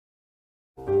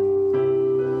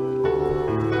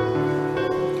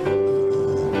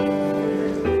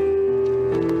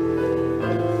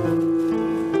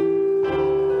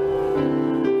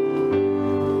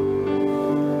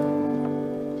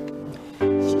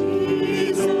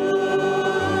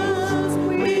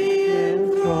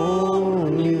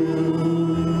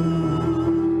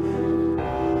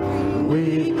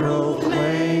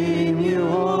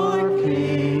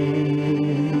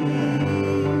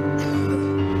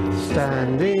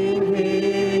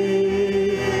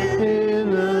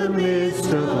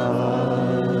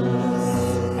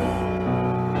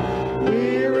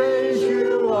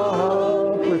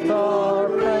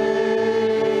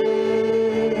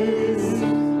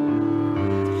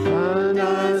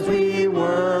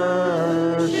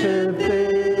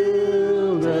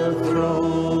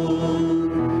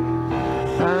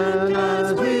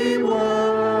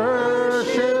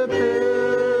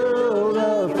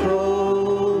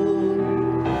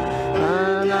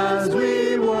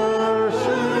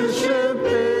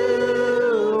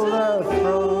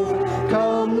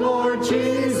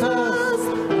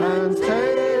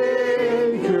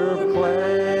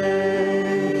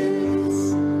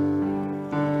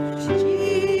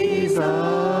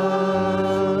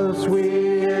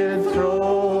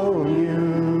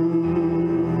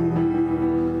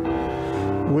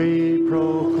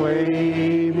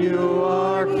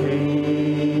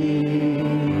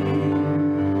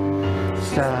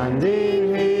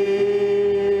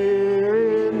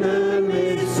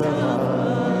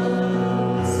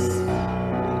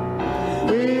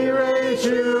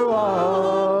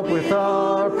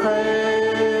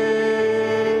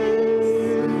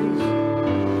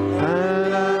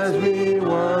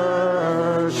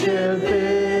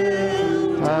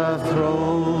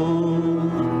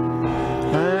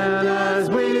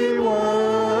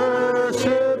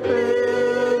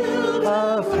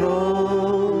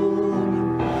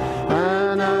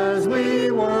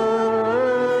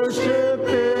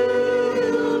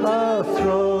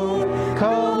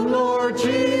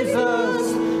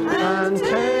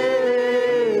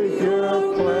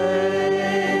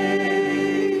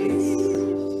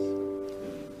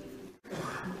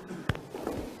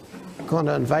 I'm going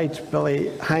to invite Billy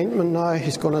Heintman now.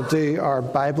 He's going to do our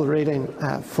Bible reading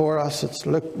for us. It's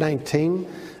Luke 19,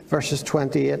 verses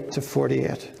 28 to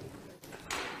 48.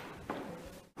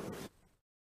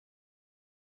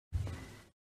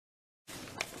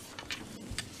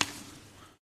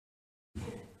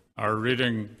 Our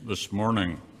reading this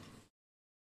morning.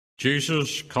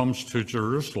 Jesus comes to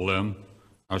Jerusalem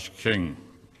as king.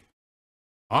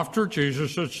 After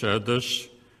Jesus had said this,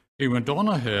 he went on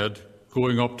ahead,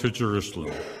 going up to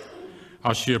Jerusalem.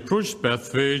 As he approached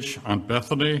Bethphage and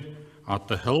Bethany at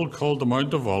the hill called the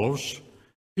Mount of Olives,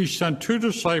 he sent 2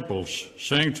 disciples,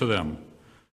 saying to them,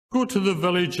 "Go to the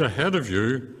village ahead of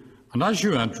you, and as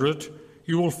you enter it,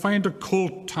 you will find a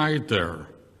colt tied there,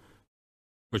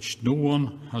 which no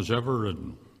one has ever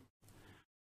ridden.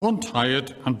 Untie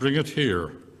it and bring it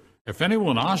here. If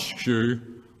anyone asks you,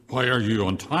 'Why are you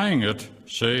untying it?'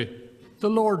 say, 'The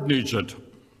Lord needs it.'"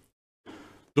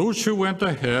 Those who went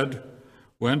ahead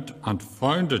went and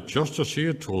found it just as he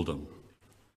had told them.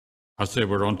 As they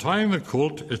were untying the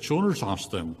colt, its owners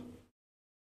asked them,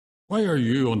 "Why are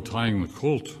you untying the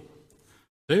colt?"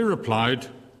 They replied,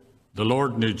 "The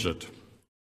Lord needs it."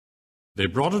 They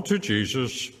brought it to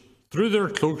Jesus, threw their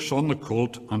cloaks on the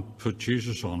colt, and put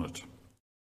Jesus on it.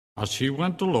 As he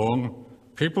went along,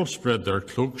 people spread their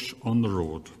cloaks on the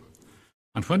road.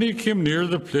 And when he came near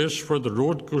the place where the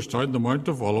road goes down the Mount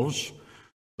of Olives,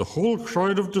 the whole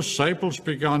crowd of disciples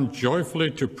began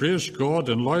joyfully to praise God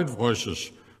in loud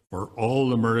voices for all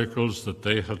the miracles that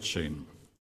they had seen.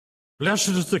 "Blessed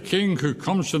is the King who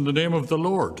comes in the name of the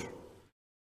Lord.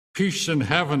 Peace in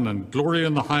heaven and glory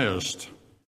in the highest."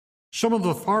 Some of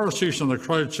the Pharisees in the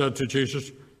crowd said to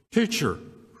Jesus, "Teacher,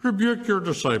 rebuke your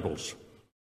disciples."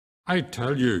 "I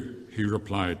tell you," he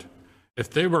replied, "if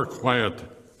they were quiet,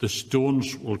 the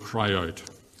stones will cry out."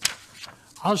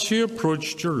 As he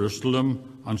approached Jerusalem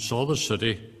and saw the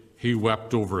city, he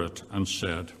wept over it and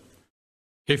said,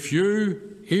 "If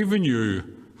you, even you,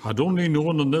 had only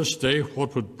known on this day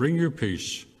what would bring you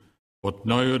peace, but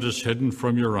now it is hidden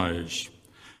from your eyes.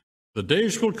 The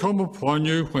days will come upon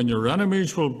you when your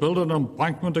enemies will build an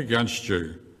embankment against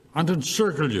you and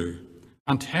encircle you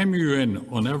and hem you in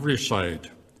on every side.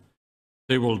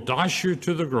 They will dash you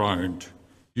to the ground,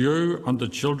 you and the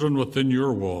children within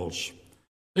your walls.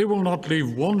 They will not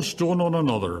leave one stone on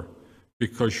another,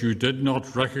 because you did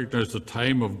not recognize the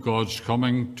time of God's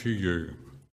coming to you.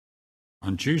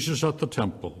 And Jesus at the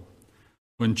temple.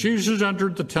 When Jesus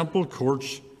entered the temple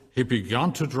courts, he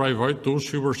began to drive out those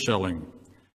who were selling.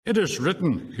 It is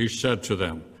written, he said to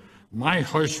them, my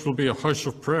house will be a house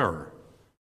of prayer,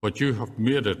 but you have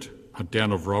made it a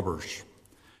den of robbers.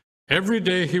 Every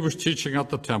day he was teaching at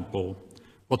the temple,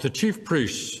 but the chief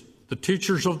priests, the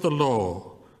teachers of the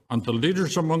law, and the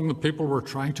leaders among the people were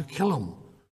trying to kill him.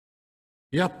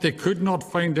 Yet they could not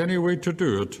find any way to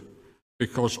do it,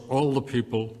 because all the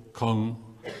people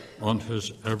clung on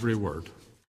his every word.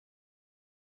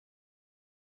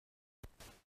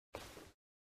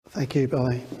 Thank you,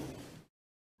 Billy.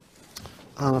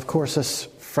 And of course, this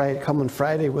coming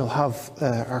Friday, we'll have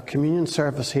our communion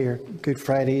service here, Good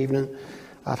Friday evening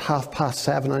at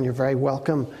 7:30, and you're very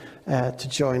welcome to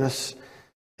join us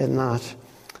in that.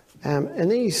 In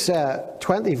these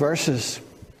 20 verses,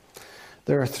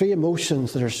 there are 3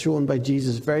 emotions that are shown by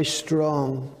Jesus, very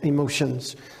strong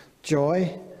emotions: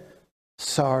 joy,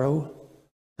 sorrow,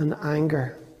 and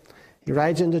anger. He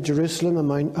rides into Jerusalem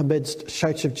amidst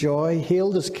shouts of joy,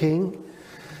 hailed as king.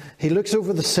 He looks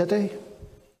over the city,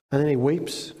 and then he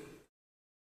weeps.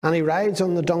 And he rides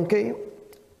on the donkey,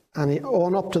 and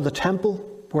on up to the temple,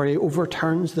 where he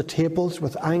overturns the tables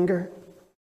with anger.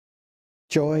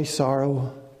 Joy,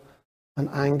 sorrow, and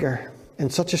anger in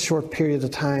such a short period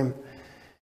of time.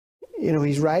 You know,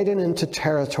 he's riding into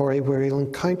territory where he'll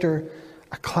encounter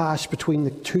a clash between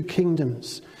the 2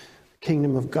 kingdoms, the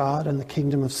kingdom of God and the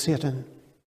kingdom of Satan.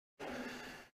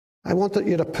 I want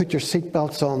you to put your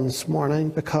seatbelts on this morning,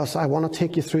 because I want to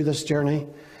take you through this journey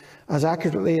as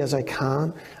accurately as I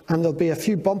can, and there'll be a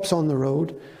few bumps on the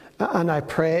road, and I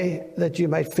pray that you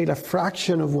might feel a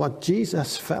fraction of what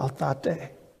Jesus felt that day.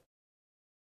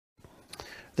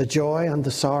 The joy and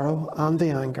the sorrow and the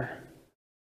anger,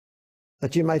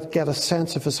 that you might get a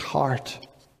sense of his heart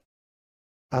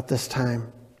at this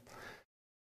time.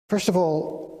 First of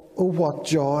all, oh, what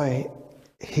joy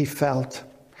he felt.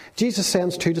 Jesus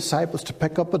sends 2 disciples to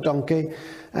pick up a donkey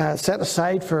set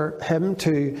aside for him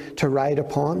to ride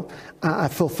upon,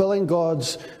 fulfilling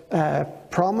God's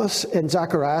promise in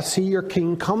Zechariah, see, your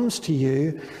king comes to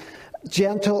you,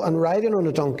 gentle and riding on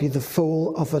a donkey, the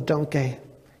foal of a donkey.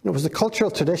 It was the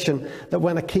cultural tradition that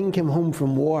when a king came home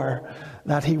from war,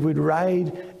 that he would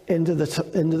ride into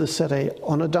the city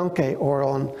on a donkey or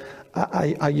on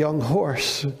a young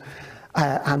horse,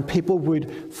 and people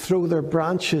would throw their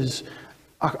branches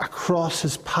across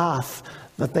his path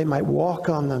that they might walk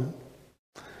on them.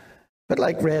 A bit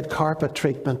like red carpet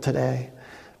treatment today.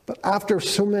 But after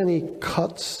so many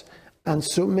cuts and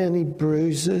so many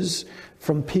bruises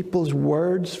from people's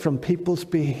words, from people's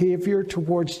behavior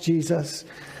towards Jesus,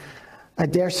 I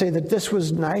dare say that this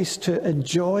was nice to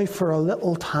enjoy for a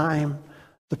little time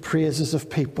the praises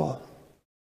of people,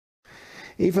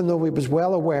 even though he was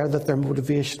well aware that their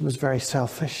motivation was very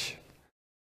selfish.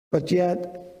 But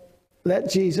yet,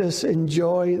 let Jesus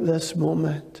enjoy this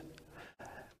moment.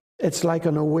 It's like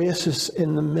an oasis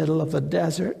in the middle of a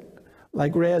desert,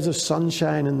 like rays of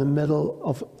sunshine in the middle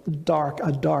of a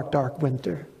dark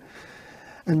winter.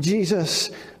 And Jesus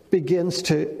begins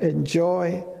to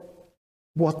enjoy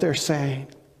what they're saying.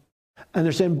 And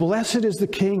they're saying, blessed is the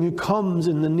King who comes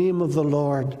in the name of the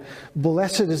Lord.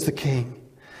 Blessed is the King.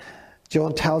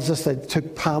 John tells us they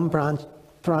took palm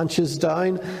branches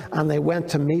down and they went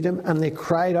to meet him, and they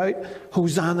cried out,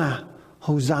 Hosanna,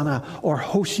 Hosanna, or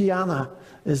Hoshiana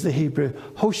is the Hebrew.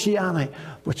 Hoshiana,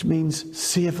 which means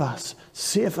save us,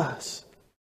 save us.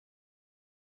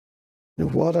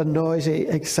 What a noisy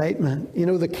excitement. You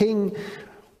know, the king,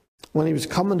 when he was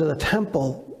coming to the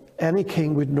temple, any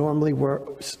king would normally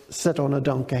sit on a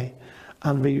donkey,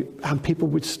 and people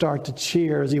would start to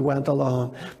cheer as he went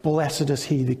along. Blessed is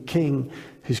he, the king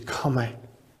who's coming.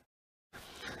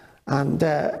 And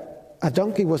a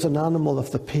donkey was an animal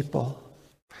of the people.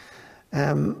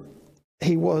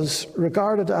 He was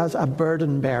regarded as a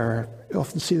burden bearer. You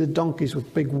often see the donkeys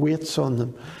with big weights on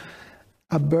them.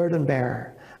 A burden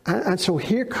bearer. And so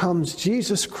here comes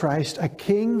Jesus Christ, a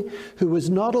king who was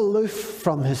not aloof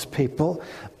from his people,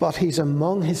 but he's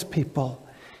among his people.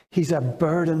 He's a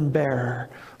burden bearer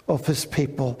of his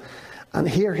people. And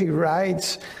here he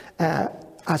rides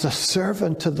as a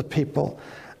servant to the people.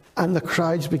 And the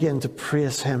crowds begin to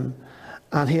praise him.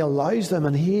 And he allows them,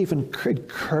 and he even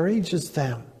encourages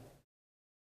them.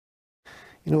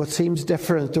 You know, it seems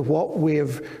different to what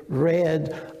we've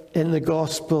read in the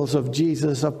Gospels of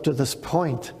Jesus up to this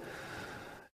point.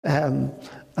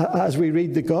 As we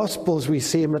read the Gospels, we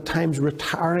see him at times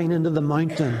retiring into the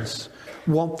mountains,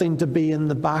 wanting to be in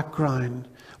the background.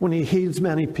 When he heals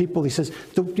many people, he says,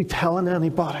 don't be telling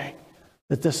anybody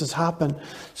that this has happened.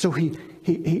 So he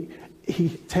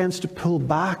tends to pull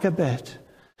back a bit.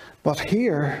 But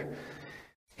here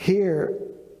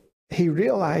he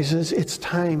realizes it's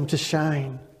time to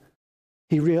shine.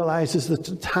 He realizes that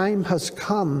the time has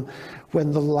come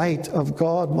when the light of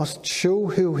God must show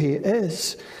who he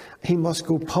is. He must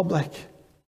go public.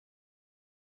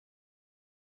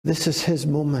 This is his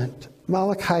moment.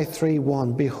 Malachi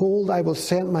 3:1, behold, I will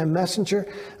send my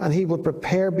messenger, and he will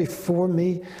prepare before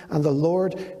me, and the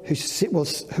Lord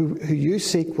who you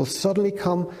seek will suddenly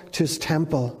come to his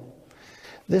temple.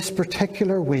 This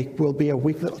particular week will be a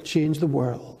week that will change the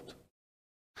world.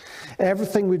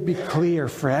 Everything would be clear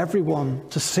for everyone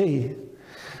to see.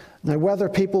 Now, whether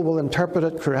people will interpret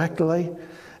it correctly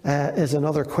is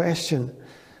another question.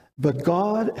 But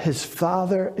God, his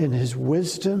Father, in his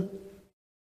wisdom,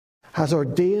 has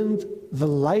ordained the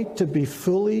light to be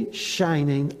fully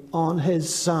shining on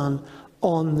his Son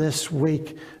on this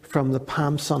week from the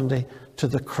Palm Sunday to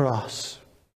the cross.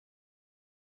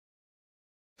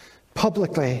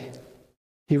 Publicly,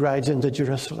 he rides into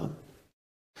Jerusalem.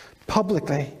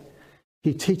 Publicly,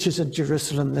 he teaches at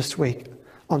Jerusalem this week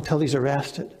until he's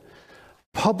arrested.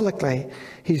 Publicly,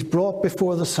 he's brought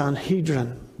before the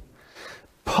Sanhedrin.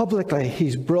 Publicly,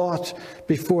 he's brought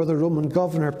before the Roman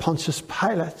governor Pontius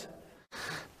Pilate.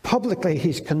 Publicly,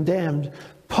 he's condemned.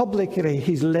 Publicly,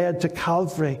 he's led to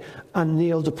Calvary and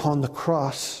nailed upon the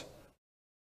cross.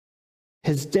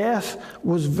 His death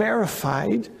was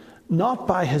verified not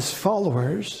by his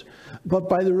followers, but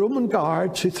by the Roman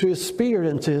guards who threw a spear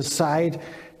into his side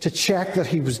to check that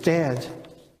he was dead.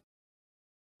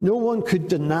 No one could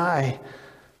deny,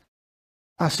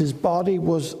 as his body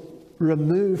was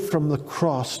removed from the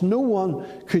cross, no one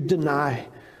could deny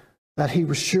that he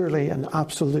was surely and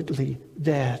absolutely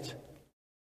dead.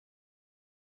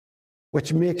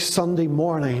 Which makes Sunday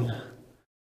morning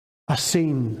a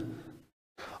scene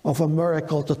of a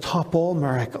miracle to top all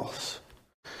miracles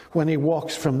when he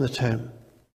walks from the tomb.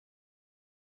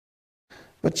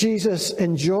 But Jesus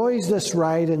enjoys this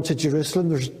ride into Jerusalem.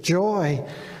 There's joy,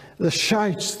 the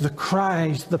shouts, the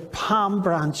cries, the palm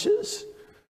branches.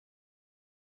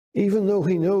 Even though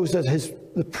he knows that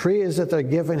the praise that they're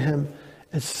giving him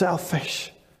is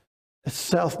selfish, it's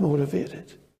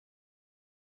self-motivated.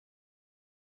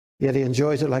 Yet he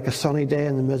enjoys it like a sunny day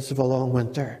in the midst of a long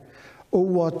winter. Oh,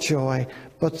 what joy.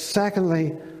 But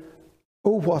secondly,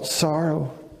 oh, what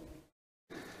sorrow.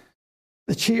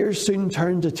 The cheers soon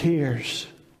turn to tears.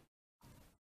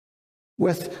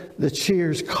 With the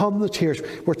cheers come the tears.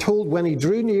 We're told when he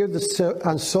drew near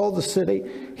and saw the city,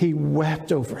 he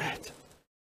wept over it.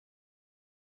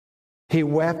 He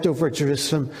wept over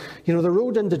Jerusalem. You know, the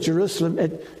road into Jerusalem,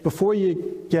 before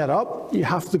you get up, you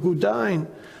have to go down.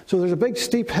 So there's a big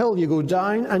steep hill. You go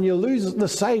down and you lose the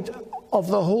sight of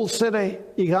the whole city.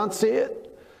 You can't see it.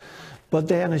 But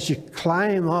then as you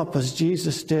climb up, as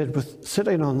Jesus did with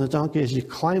sitting on the donkey, as you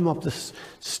climb up this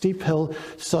steep hill,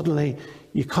 suddenly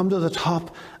you come to the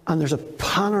top and there's a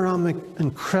panoramic,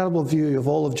 incredible view of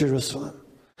all of Jerusalem.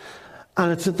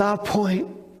 And it's at that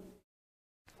point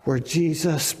where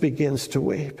Jesus begins to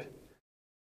weep.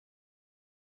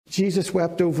 Jesus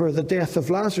wept over the death of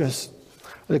Lazarus.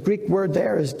 The Greek word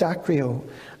there is dakrio,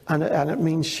 and it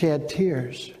means shed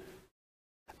tears.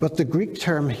 But the Greek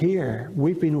term here,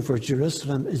 weeping over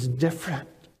Jerusalem, is different.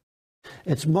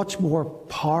 It's much more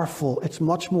powerful. It's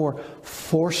much more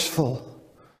forceful.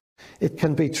 It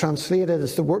can be translated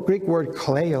as the Greek word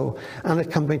kleo, and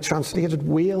it can be translated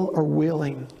wail or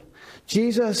wailing.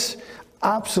 Jesus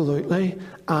absolutely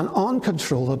and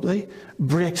uncontrollably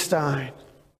breaks down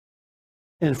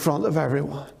in front of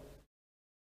everyone.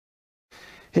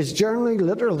 His journey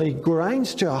literally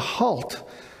grinds to a halt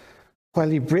while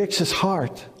he breaks his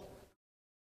heart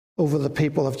over the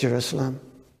people of Jerusalem.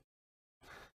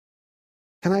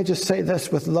 Can I just say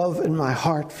this with love in my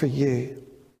heart for you?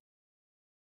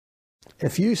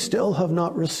 If you still have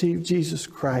not received Jesus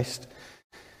Christ,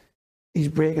 he's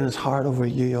breaking his heart over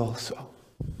you also.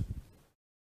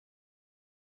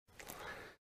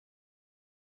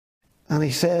 And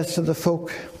he says to the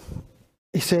folk,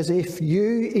 he says, if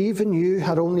you, even you,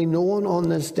 had only known on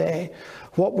this day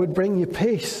what would bring you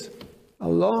peace, I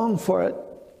long for it.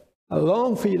 I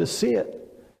long for you to see it.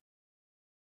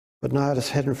 But now it is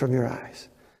hidden from your eyes.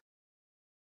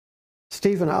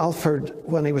 Stephen Alford,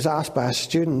 when he was asked by a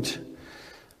student,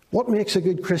 what makes a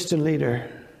good Christian leader?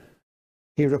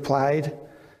 He replied,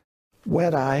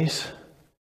 wet eyes,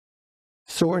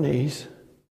 sore knees,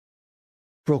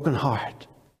 broken heart.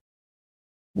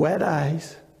 Wet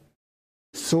eyes,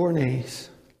 sore knees,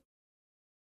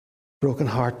 broken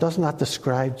heart. Doesn't that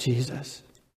describe Jesus?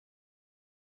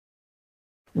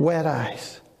 Wet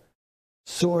eyes,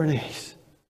 sore knees,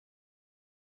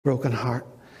 broken heart.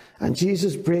 And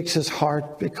Jesus breaks his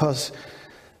heart because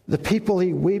the people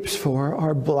he weeps for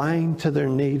are blind to their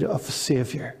need of a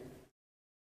Saviour.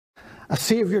 A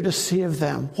Saviour to save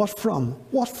them. What from?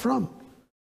 What from?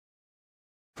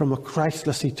 From a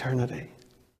Christless eternity.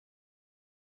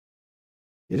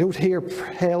 You don't hear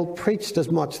hell preached as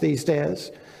much these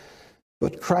days.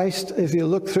 But Christ, if you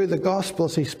look through the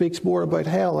Gospels, he speaks more about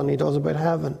hell than he does about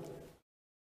heaven.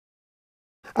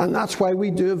 And that's why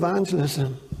we do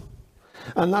evangelism.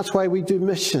 And that's why we do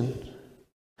mission.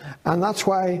 And that's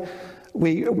why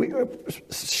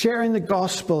sharing the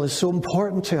gospel is so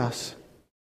important to us.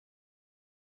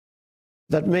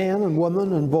 That men and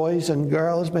women and boys and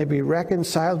girls may be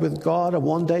reconciled with God and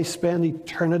one day spend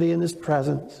eternity in his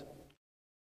presence.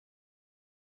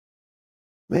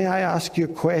 May I ask you a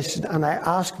question, and I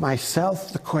ask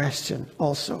myself the question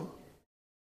also.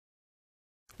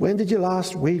 When did you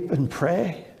last weep and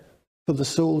pray for the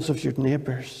souls of your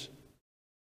neighbours?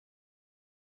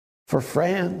 For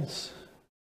friends,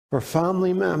 for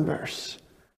family members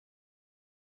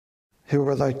who are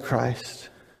without Christ?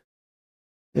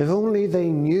 If only they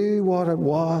knew what it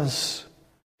was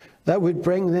that would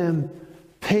bring them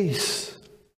peace,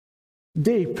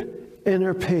 deep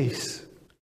inner peace,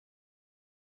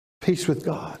 peace with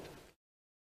God.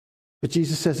 But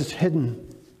Jesus says it's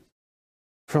hidden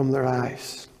from their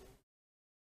eyes.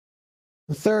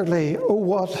 And thirdly, oh,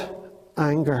 what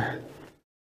anger.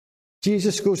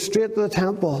 Jesus goes straight to the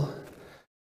temple,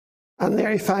 and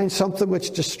there he finds something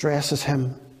which distresses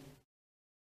him.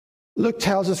 Luke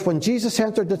tells us when Jesus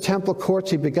entered the temple courts,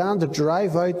 he began to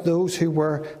drive out those who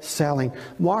were selling.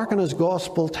 Mark in his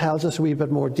gospel tells us a wee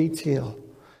bit more detail.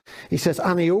 He says,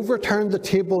 and he overturned the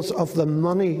tables of the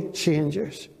money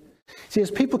changers. See,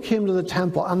 as people came to the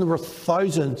temple, and there were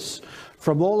thousands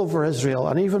from all over Israel,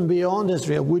 and even beyond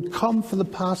Israel, would come for the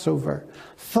Passover.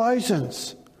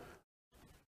 Thousands.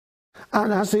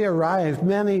 And as they arrived,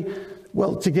 many,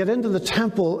 to get into the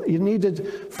temple, you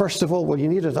needed, first of all, you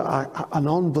needed an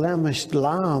unblemished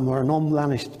lamb or an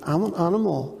unblemished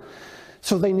animal.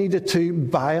 So they needed to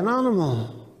buy an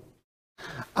animal.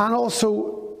 And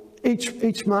also,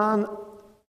 each man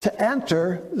to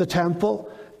enter the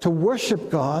temple, to worship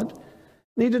God,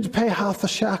 needed to pay half a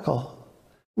shekel.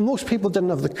 Most people didn't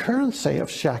have the currency of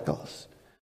shekels.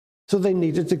 So they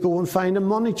needed to go and find a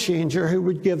money changer who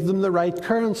would give them the right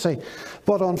currency.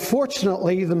 But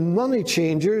unfortunately, the money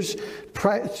changers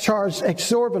charged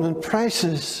exorbitant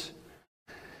prices.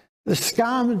 The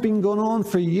scam had been going on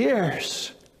for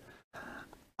years.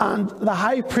 And the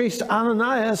high priest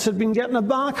Ananias had been getting a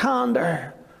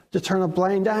backhander to turn a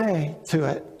blind eye to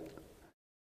it.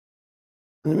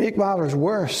 And to make matters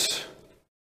worse,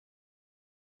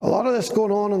 a lot of this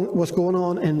was going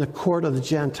on in the court of the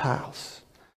Gentiles.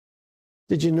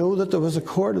 Did you know that there was a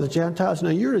court of the Gentiles? Now,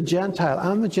 you're a Gentile.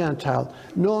 I'm a Gentile.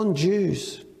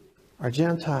 Non-Jews are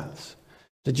Gentiles.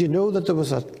 Did you know that there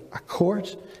was a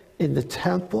court in the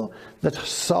temple that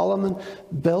Solomon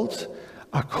built,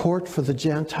 a court for the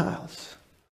Gentiles?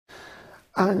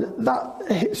 And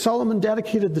that Solomon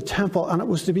dedicated the temple, and it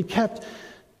was to be kept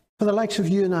for the likes of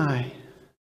you and I.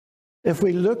 If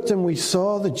we looked and we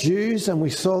saw the Jews and we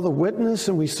saw the witness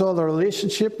and we saw the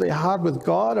relationship they had with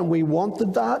God and we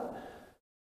wanted that,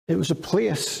 it was a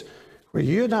place where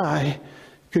you and I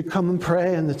could come and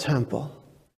pray in the temple.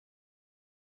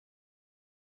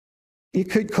 You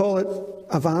could call it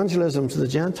evangelism to the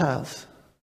Gentiles.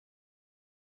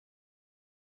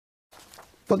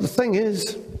 But the thing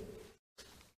is,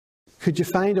 could you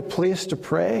find a place to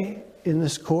pray in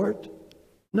this court?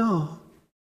 No.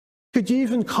 Could you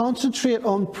even concentrate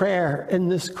on prayer in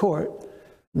this court?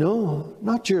 No,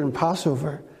 not during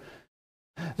Passover.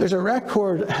 There's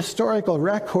a historical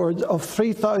record of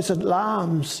 3,000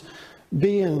 lambs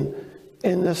being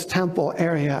in this temple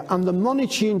area. And the money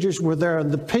changers were there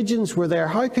and the pigeons were there.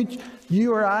 How could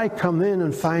you or I come in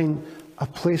and find a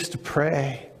place to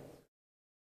pray?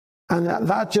 And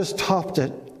that just topped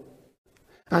it.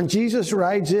 And Jesus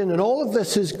rides in and all of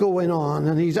this is going on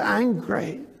and he's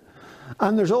angry.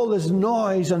 And there's all this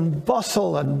noise and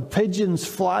bustle and pigeons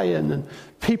flying and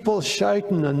people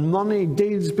shouting and money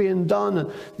deals being done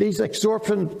and these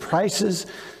exorbitant prices,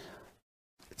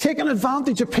 taking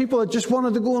advantage of people that just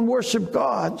wanted to go and worship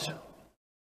God.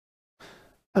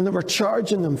 And they were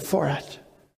charging them for it.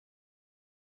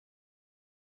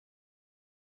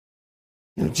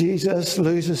 Jesus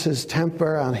loses his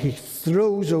temper and he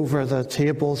throws over the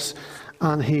tables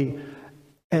and he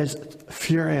is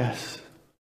furious.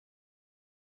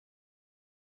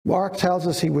 Mark tells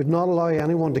us he would not allow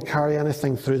anyone to carry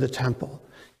anything through the temple.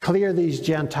 Clear these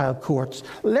Gentile courts.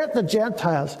 Let the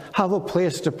Gentiles have a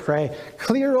place to pray.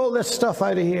 Clear all this stuff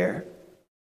out of here.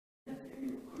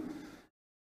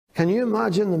 Can you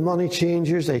imagine the money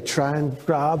changers? They try and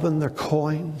grab in their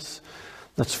coins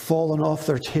that's fallen off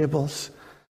their tables,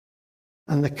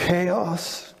 and the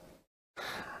chaos.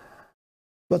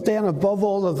 But then above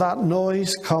all of that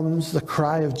noise comes the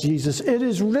cry of Jesus. It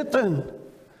is written,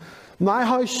 my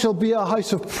house shall be a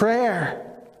house of prayer.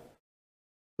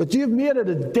 But you've made it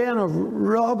a den of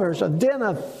robbers, a den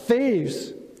of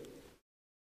thieves.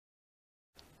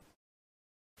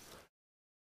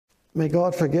 May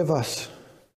God forgive us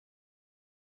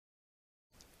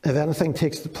if anything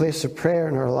takes the place of prayer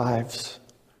in our lives.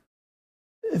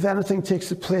 If anything takes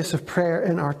the place of prayer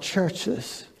in our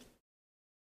churches.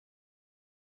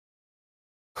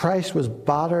 Christ was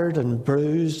battered and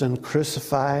bruised and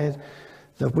crucified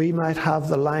that we might have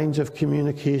the lines of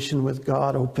communication with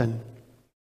God open.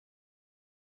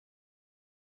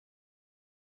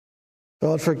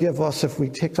 God forgive us if we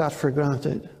take that for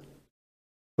granted.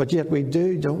 But yet we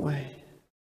do, don't we?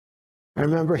 I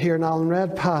remember hearing Alan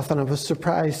Redpath, and I was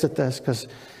surprised at this because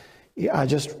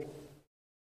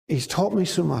he's taught me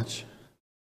so much.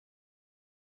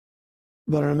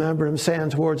 But I remember him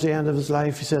saying towards the end of his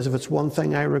life, he says, if it's one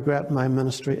thing I regret in my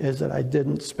ministry is that I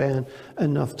didn't spend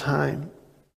enough time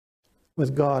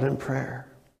with God in prayer.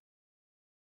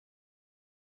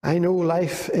 I know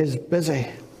life is busy,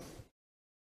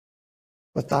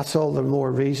 but that's all the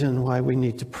more reason why we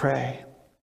need to pray.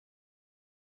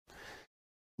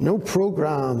 No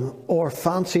program or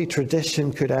fancy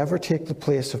tradition could ever take the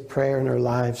place of prayer in our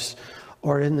lives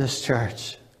or in this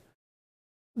church.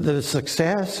 The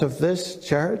success of this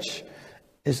church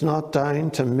is not down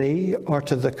to me or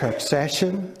to the Kirk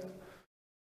session,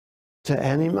 to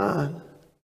any man.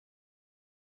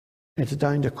 It's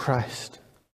down to Christ.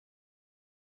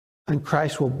 And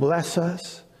Christ will bless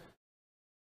us,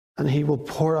 and he will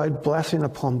pour out blessing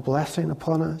upon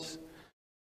us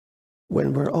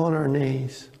when we're on our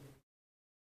knees.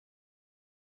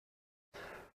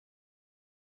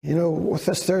 You know, with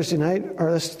this Thursday night,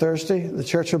 or this Thursday, the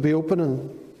church will be open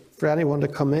and for anyone to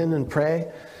come in and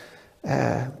pray,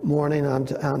 morning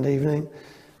and evening.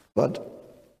 But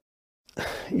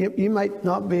you might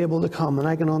not be able to come, and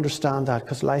I can understand that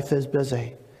because life is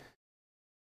busy.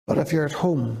 But if you're at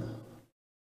home,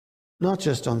 not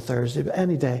just on Thursday, but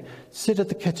any day, sit at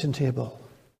the kitchen table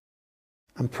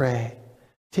and pray.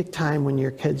 Take time when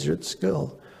your kids are at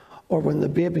school or when the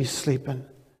baby's sleeping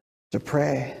to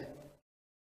pray.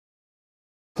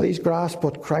 Please grasp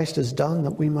what Christ has done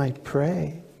that we might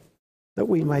pray, that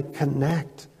we might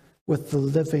connect with the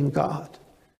living God.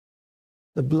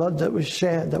 The blood that was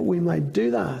shed, that we might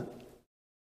do that.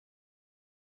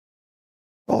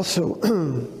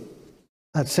 Also,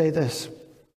 I'd say this.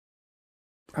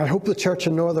 I hope the church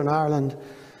in Northern Ireland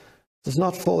does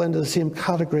not fall into the same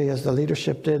category as the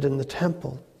leadership did in the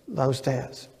temple those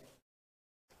days.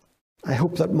 I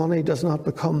hope that money does not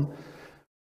become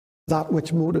that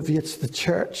which motivates the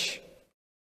church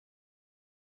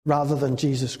rather than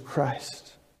Jesus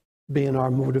Christ being our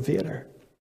motivator.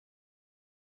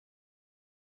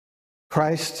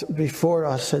 Christ before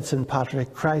us sits in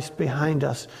Patrick, Christ behind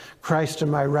us, Christ to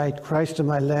my right, Christ to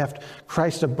my left,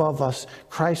 Christ above us,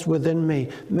 Christ within me.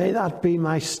 May that be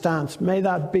my stance. May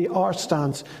that be our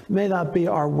stance. May that be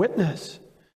our witness.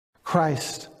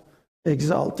 Christ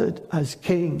exalted as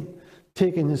King,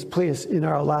 taking his place in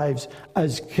our lives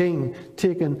as King,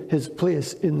 taking his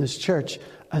place in this church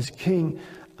as King.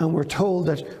 And we're told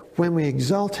that when we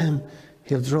exalt him,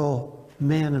 he'll draw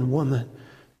men and women,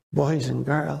 boys and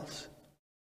girls,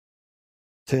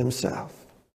 to himself.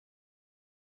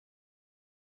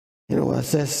 You know,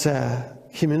 as this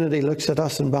community looks at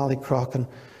us in Ballycrochan,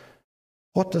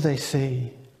 what do they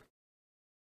see?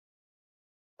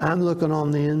 I'm looking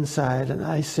on the inside and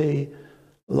I see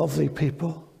lovely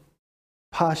people,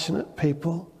 passionate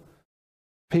people,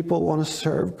 people want to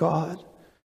serve God,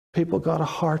 people got a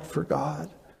heart for God.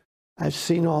 I've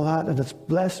seen all that, and it's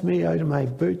blessed me out of my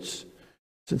boots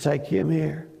since I came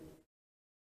here.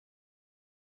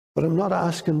 But I'm not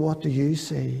asking, what do you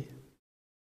see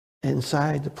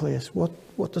inside the place?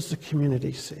 What does the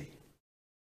community see?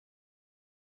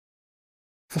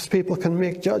 Because people can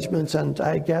make judgments, and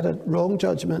I get it, wrong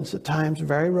judgments at times,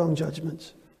 very wrong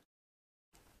judgments.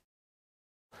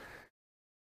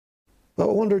 But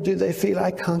I wonder, do they feel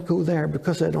I can't go there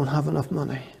because they don't have enough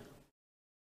money?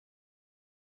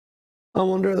 I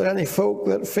wonder, are there any folk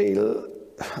that feel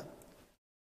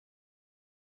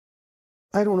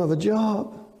I don't have a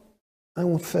job. I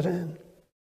won't fit in.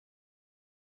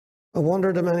 I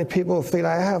wonder do many people feel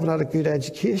I haven't had a good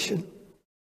education.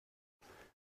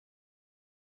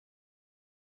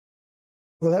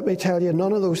 Well, let me tell you,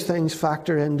 none of those things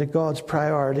factor into God's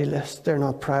priority list. They're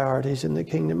not priorities in the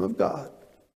kingdom of God.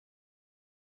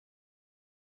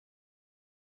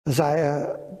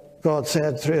 God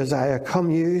said through Isaiah,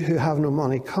 "Come you who have no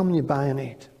money, come you buy and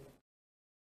eat."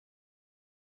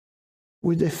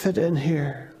 Would they fit in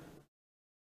here?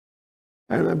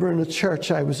 I remember in the church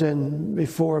I was in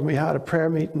before, and we had a prayer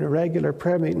meeting, a regular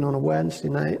prayer meeting on a Wednesday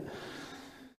night.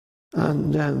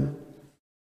 And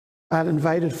I'd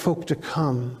invited folk to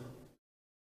come.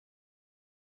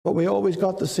 But we always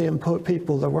got the same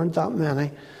people. There weren't that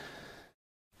many.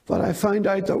 But I found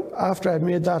out that after I'd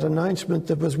made that announcement,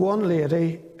 there was one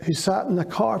lady who sat in the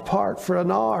car park for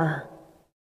an hour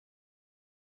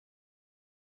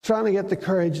trying to get the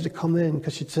courage to come in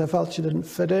because she felt she didn't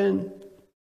fit in.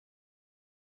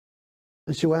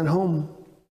 And she went home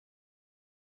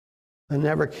and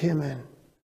never came in.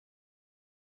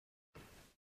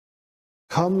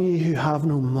 Come ye who have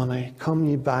no money, come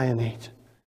ye buy and eat.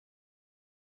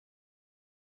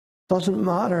 Doesn't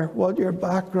matter what your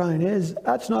background is.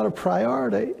 That's not a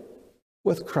priority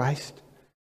with Christ.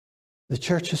 The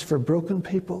church is for broken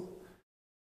people.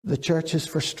 The church is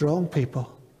for strong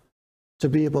people to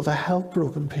be able to help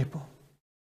broken people.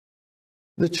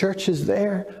 The church is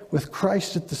there with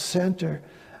Christ at the center,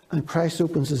 and Christ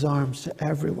opens his arms to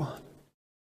everyone.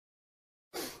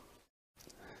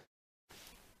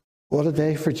 What a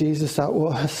day for Jesus that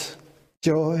was.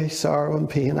 Joy, sorrow, and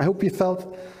pain. I hope you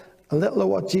felt a little of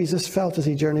what Jesus felt as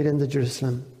he journeyed into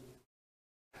Jerusalem.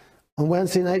 On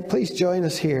Wednesday night, please join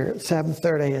us here at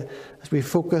 7:30 as we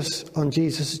focus on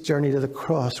Jesus' journey to the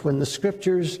cross. When the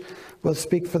scriptures will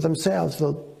speak for themselves,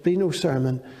 there'll be no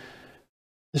sermon.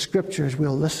 The scriptures,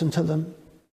 we'll listen to them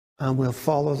and we'll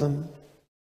follow them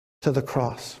to the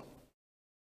cross.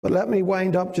 But let me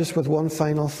wind up just with one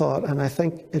final thought, and I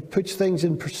think it puts things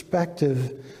in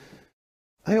perspective.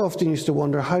 I often used to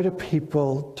wonder, how do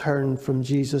people turn from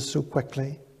Jesus so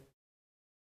quickly?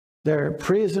 They're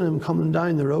praising him coming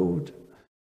down the road,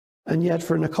 and yet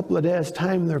for in a couple of days'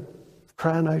 time, they're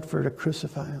crying out for to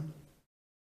crucify him.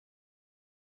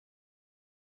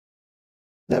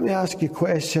 Let me ask you a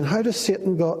question. How does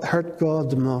Satan hurt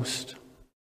God the most?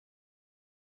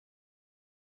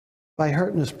 By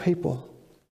hurting his people.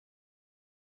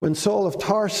 When Saul of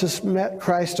Tarsus met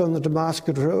Christ on the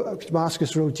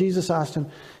Damascus road, Jesus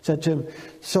said to him,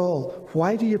 "Saul,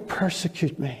 why do you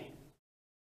persecute me?"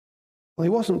 Well, he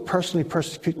wasn't personally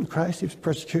persecuting Christ, he was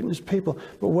persecuting his people.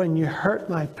 But when you hurt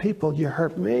my people, you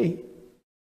hurt me.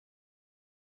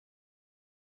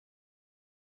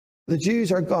 The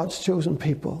Jews are God's chosen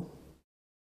people.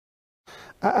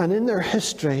 And in their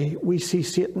history, we see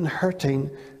Satan hurting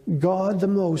God the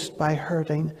most by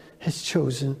hurting his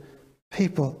chosen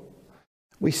people.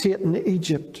 We see it in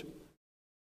Egypt,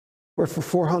 where for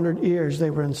 400 years they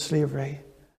were in slavery.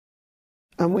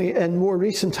 And in more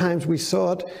recent times, we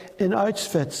saw it in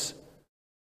Auschwitz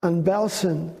and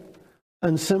Belsen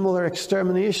and similar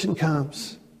extermination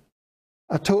camps.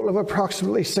 A total of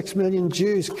approximately 6 million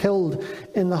Jews killed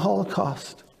in the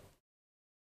Holocaust.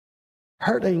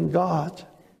 Hurting God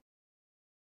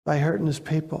by hurting his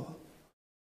people.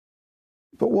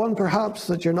 But one perhaps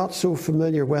that you're not so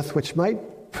familiar with, which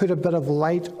might put a bit of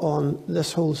light on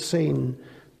this whole scene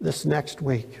this next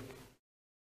week.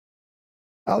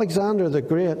 Alexander the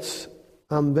Great's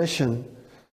ambition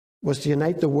was to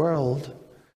unite the world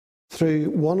through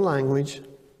one language,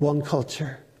 one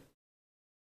culture.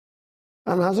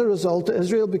 And as a result,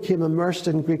 Israel became immersed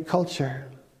in Greek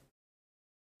culture.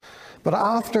 But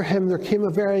after him, there came a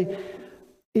very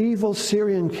evil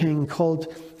Syrian king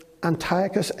called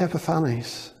Antiochus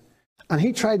Epiphanes. And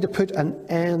he tried to put an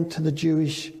end to the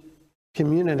Jewish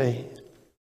community.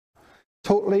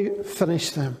 Totally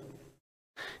finished them.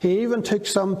 He even took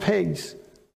some pigs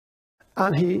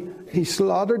and he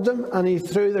slaughtered them and he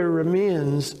threw their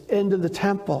remains into the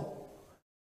temple.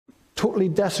 Totally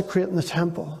desecrating the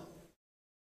temple.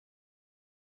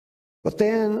 But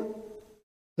then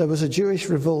there was a Jewish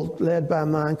revolt led by a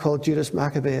man called Judas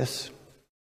Maccabeus.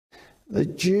 The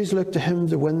Jews looked to him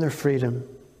to win their freedom.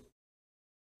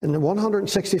 In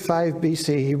 165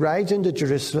 BC, he rides into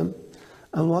Jerusalem,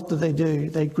 and what do?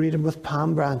 They greet him with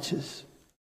palm branches.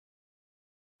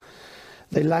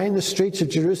 They line the streets of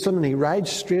Jerusalem, and he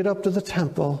rides straight up to the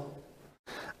temple,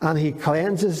 and he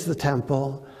cleanses the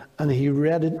temple, and he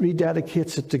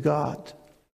rededicates it to God.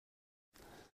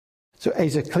 So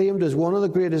he's acclaimed as one of the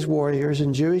greatest warriors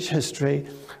in Jewish history,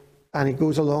 and he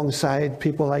goes alongside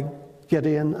people like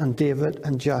Gideon and David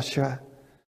and Joshua.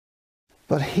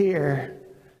 But here,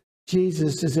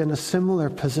 Jesus is in a similar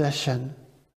position.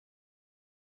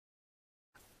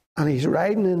 And he's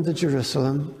riding into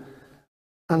Jerusalem.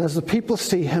 And as the people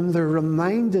see him, they're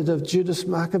reminded of Judas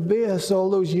Maccabeus all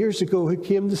those years ago who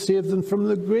came to save them from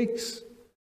the Greeks.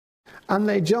 And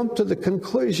they jump to the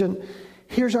conclusion,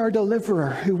 here's our deliverer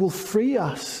who will free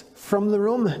us from the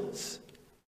Romans.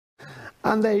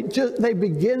 And they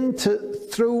begin to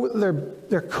throw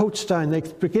their coats down. They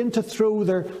begin to throw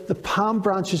the palm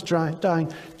branches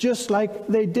down, just like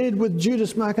they did with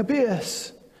Judas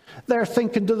Maccabeus. They're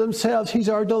thinking to themselves, he's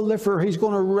our deliverer. He's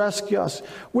going to rescue us.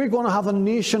 We're going to have a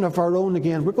nation of our own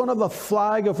again. We're going to have a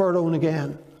flag of our own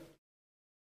again.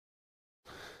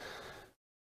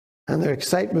 And their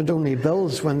excitement only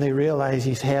builds when they realize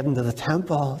he's heading to the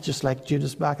temple, just like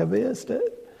Judas Maccabeus did.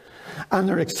 And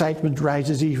their excitement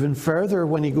rises even further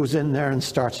when he goes in there and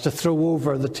starts to throw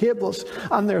over the tables.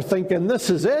 And they're thinking, this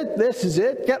is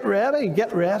it, get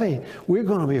ready. We're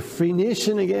going to be a free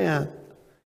nation again.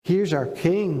 Here's our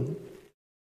king.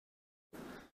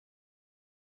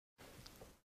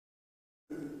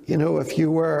 You know, if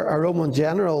you were a Roman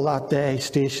general that day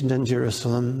stationed in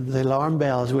Jerusalem, the alarm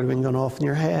bells would have been going off in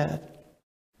your head.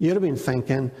 You'd have been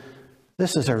thinking,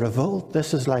 this is a revolt.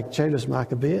 This is like Judas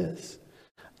Maccabeus.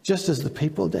 Just as the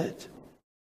people did.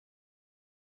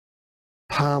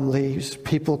 Palm leaves,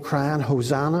 people crying,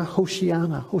 Hosanna,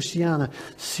 Hoshiana, Hoshiana.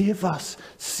 Save us,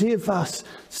 save us,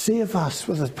 save us,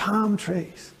 with the palm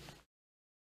trees.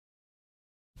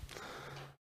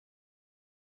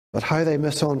 But how they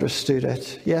misunderstood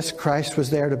it. Yes, Christ was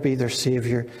there to be their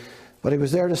Saviour, but he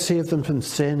was there to save them from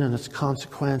sin and its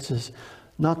consequences,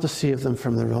 not to save them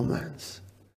from the Romans.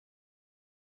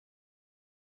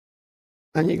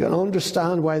 And you can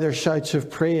understand why their shouts of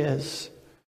praise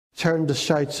turned to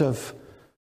shouts of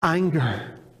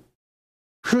anger.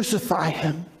 Crucify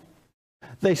him.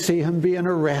 They see him being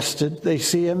arrested. They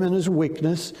see him in his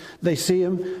weakness. They see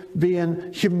him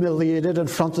being humiliated in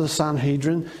front of the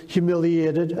Sanhedrin,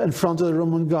 humiliated in front of the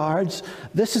Roman guards.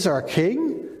 This is our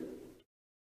king.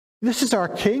 This is our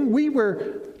king. We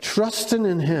were trusting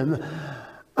in him,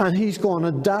 and he's going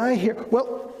to die here.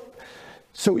 Well,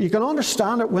 so you can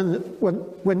understand it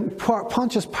when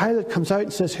Pontius Pilate comes out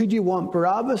and says, who do you want,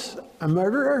 Barabbas, a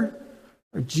murderer,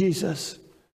 or Jesus,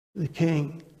 the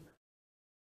king?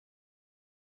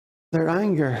 Their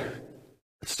anger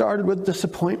started with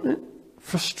disappointment,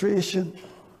 frustration,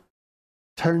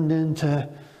 turned into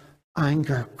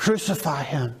anger. Crucify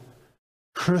him.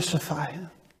 Crucify him.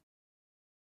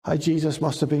 How Jesus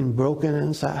must have been broken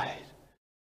inside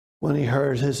when he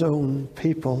heard his own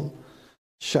people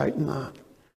shouting that.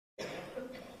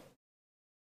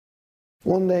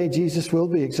 One day Jesus will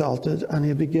be exalted and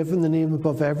he'll be given the name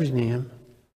above every name.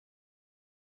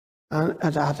 And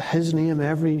at his name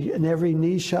every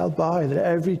knee shall bow, that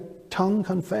every tongue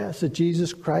confess that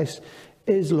Jesus Christ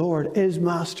is Lord, is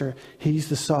Master. He's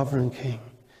the sovereign King.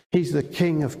 He's the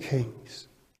King of kings.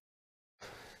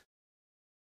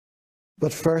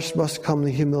 But first must come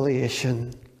the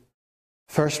humiliation.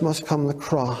 First must come the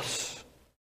cross.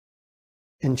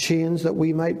 In chains that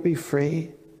we might be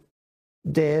free,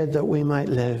 dead that we might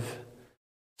live,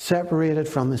 separated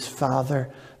from his Father,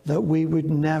 that we would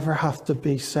never have to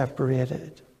be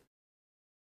separated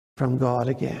from God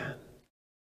again.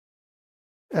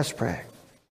 Let's pray.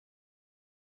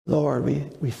 Lord,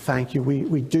 we thank you.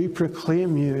 We do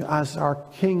proclaim you as our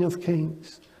King of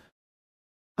kings.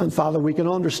 And Father, we can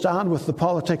understand with the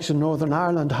politics in Northern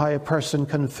Ireland how a person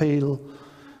can feel,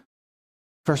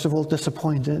 first of all,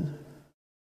 disappointed,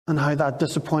 and how that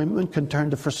disappointment can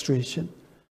turn to frustration,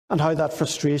 and how that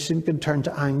frustration can turn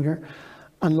to anger.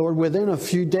 And Lord, within a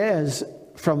few days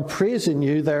from praising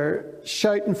you, they're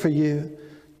shouting for you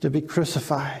to be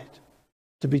crucified,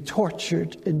 to be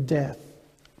tortured in death.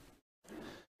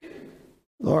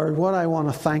 Lord, what I want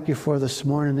to thank you for this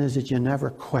morning is that you never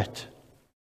quit.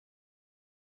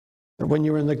 That when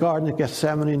you were in the Garden of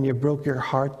Gethsemane and you broke your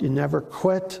heart, you never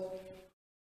quit.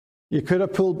 You could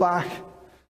have pulled back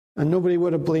and nobody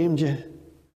would have blamed you.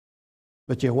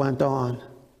 But you went on.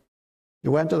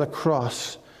 You went to the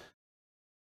cross.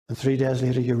 And 3 days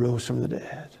later, you rose from the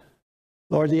dead.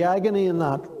 Lord, the agony in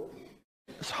that,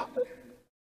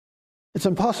 it's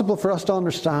impossible for us to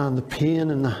understand the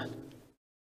pain in that.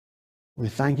 We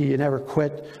thank you, you never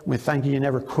quit. We thank you, you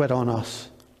never quit on us.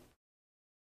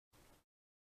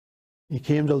 You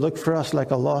came to look for us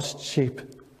like a lost sheep,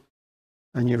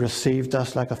 and you received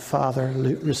us like a father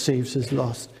receives his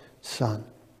lost son.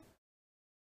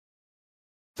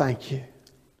 Thank you.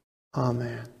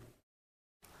 Amen.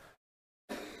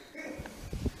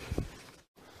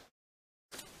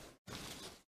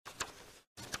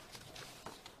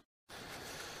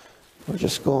 We're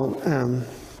just going,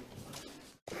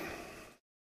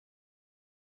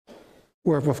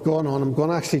 where we've gone on, I'm going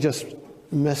to actually just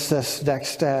miss this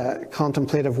next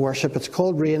contemplative worship. It's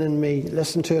called Rain in Me.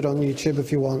 Listen to it on YouTube if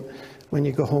you want when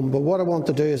you go home. But what I want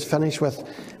to do is finish with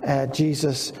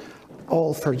Jesus,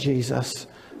 all for Jesus,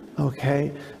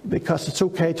 okay? Because it's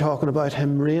okay talking about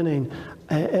him reigning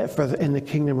in the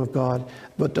kingdom of God,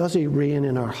 but does he reign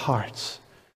in our hearts?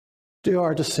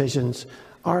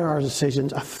 Are our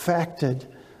decisions affected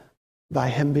by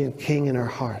him being king in our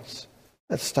hearts?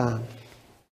 Let's stand.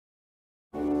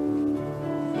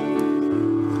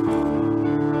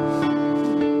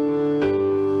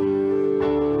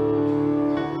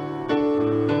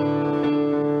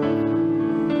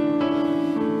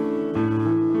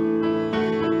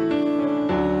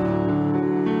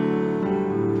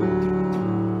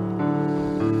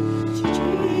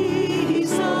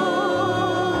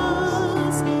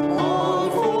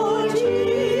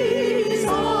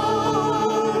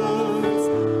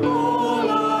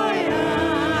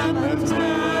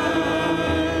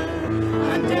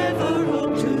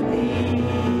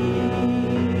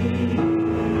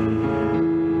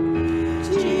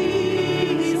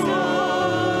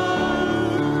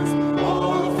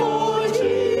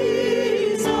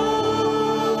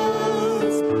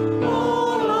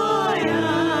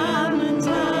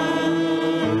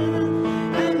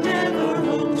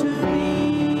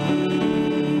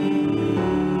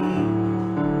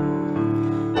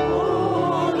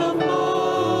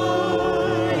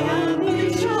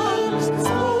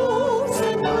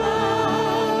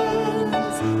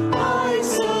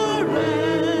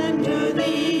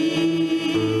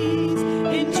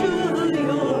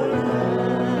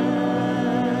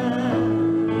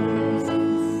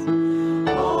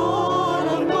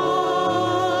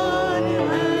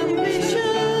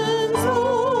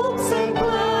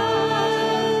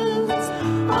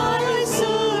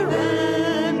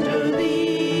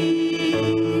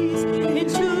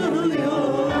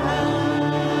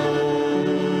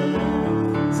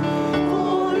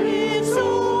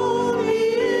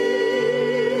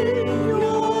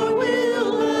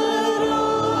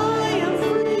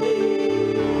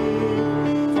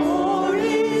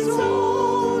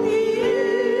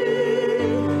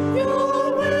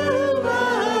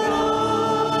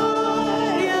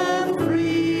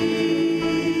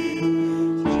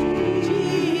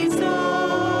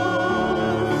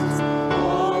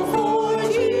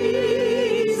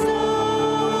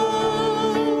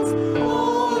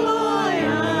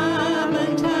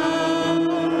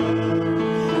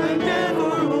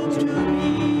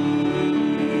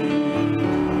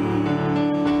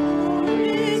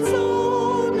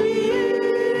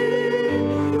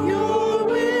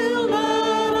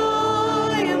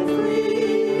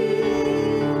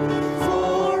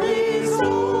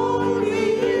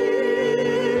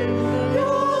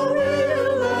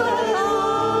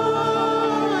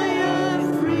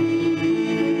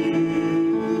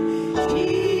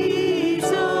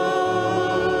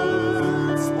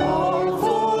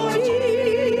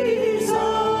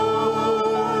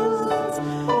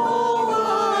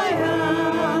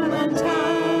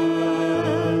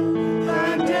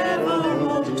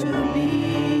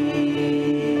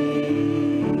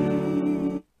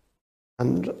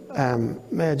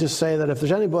 May I just say that if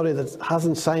there's anybody that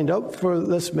hasn't signed up for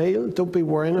this meal, don't be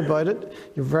worrying about it.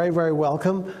 You're very, very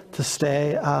welcome to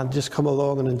stay and just come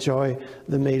along and enjoy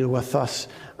the meal with us.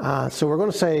 So we're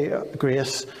going to say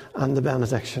grace and the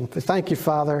benediction. We thank you,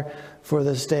 Father, for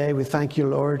this day. We thank you,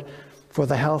 Lord, for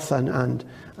the health and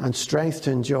strength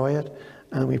to enjoy it.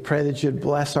 And we pray that you'd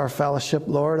bless our fellowship,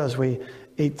 Lord, as we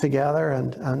eat together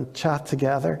and chat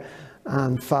together.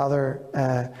 And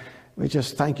Father, we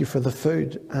just thank you for the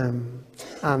food.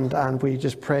 And we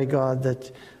just pray, God,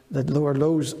 that Lord,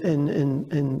 those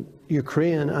in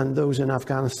Ukraine and those in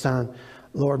Afghanistan,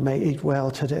 Lord, may eat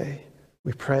well today.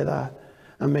 We pray that.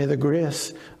 And may the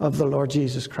grace of the Lord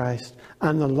Jesus Christ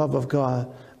and the love of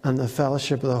God and the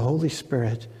fellowship of the Holy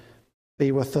Spirit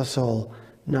be with us all,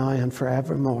 now and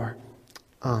forevermore.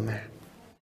 Amen.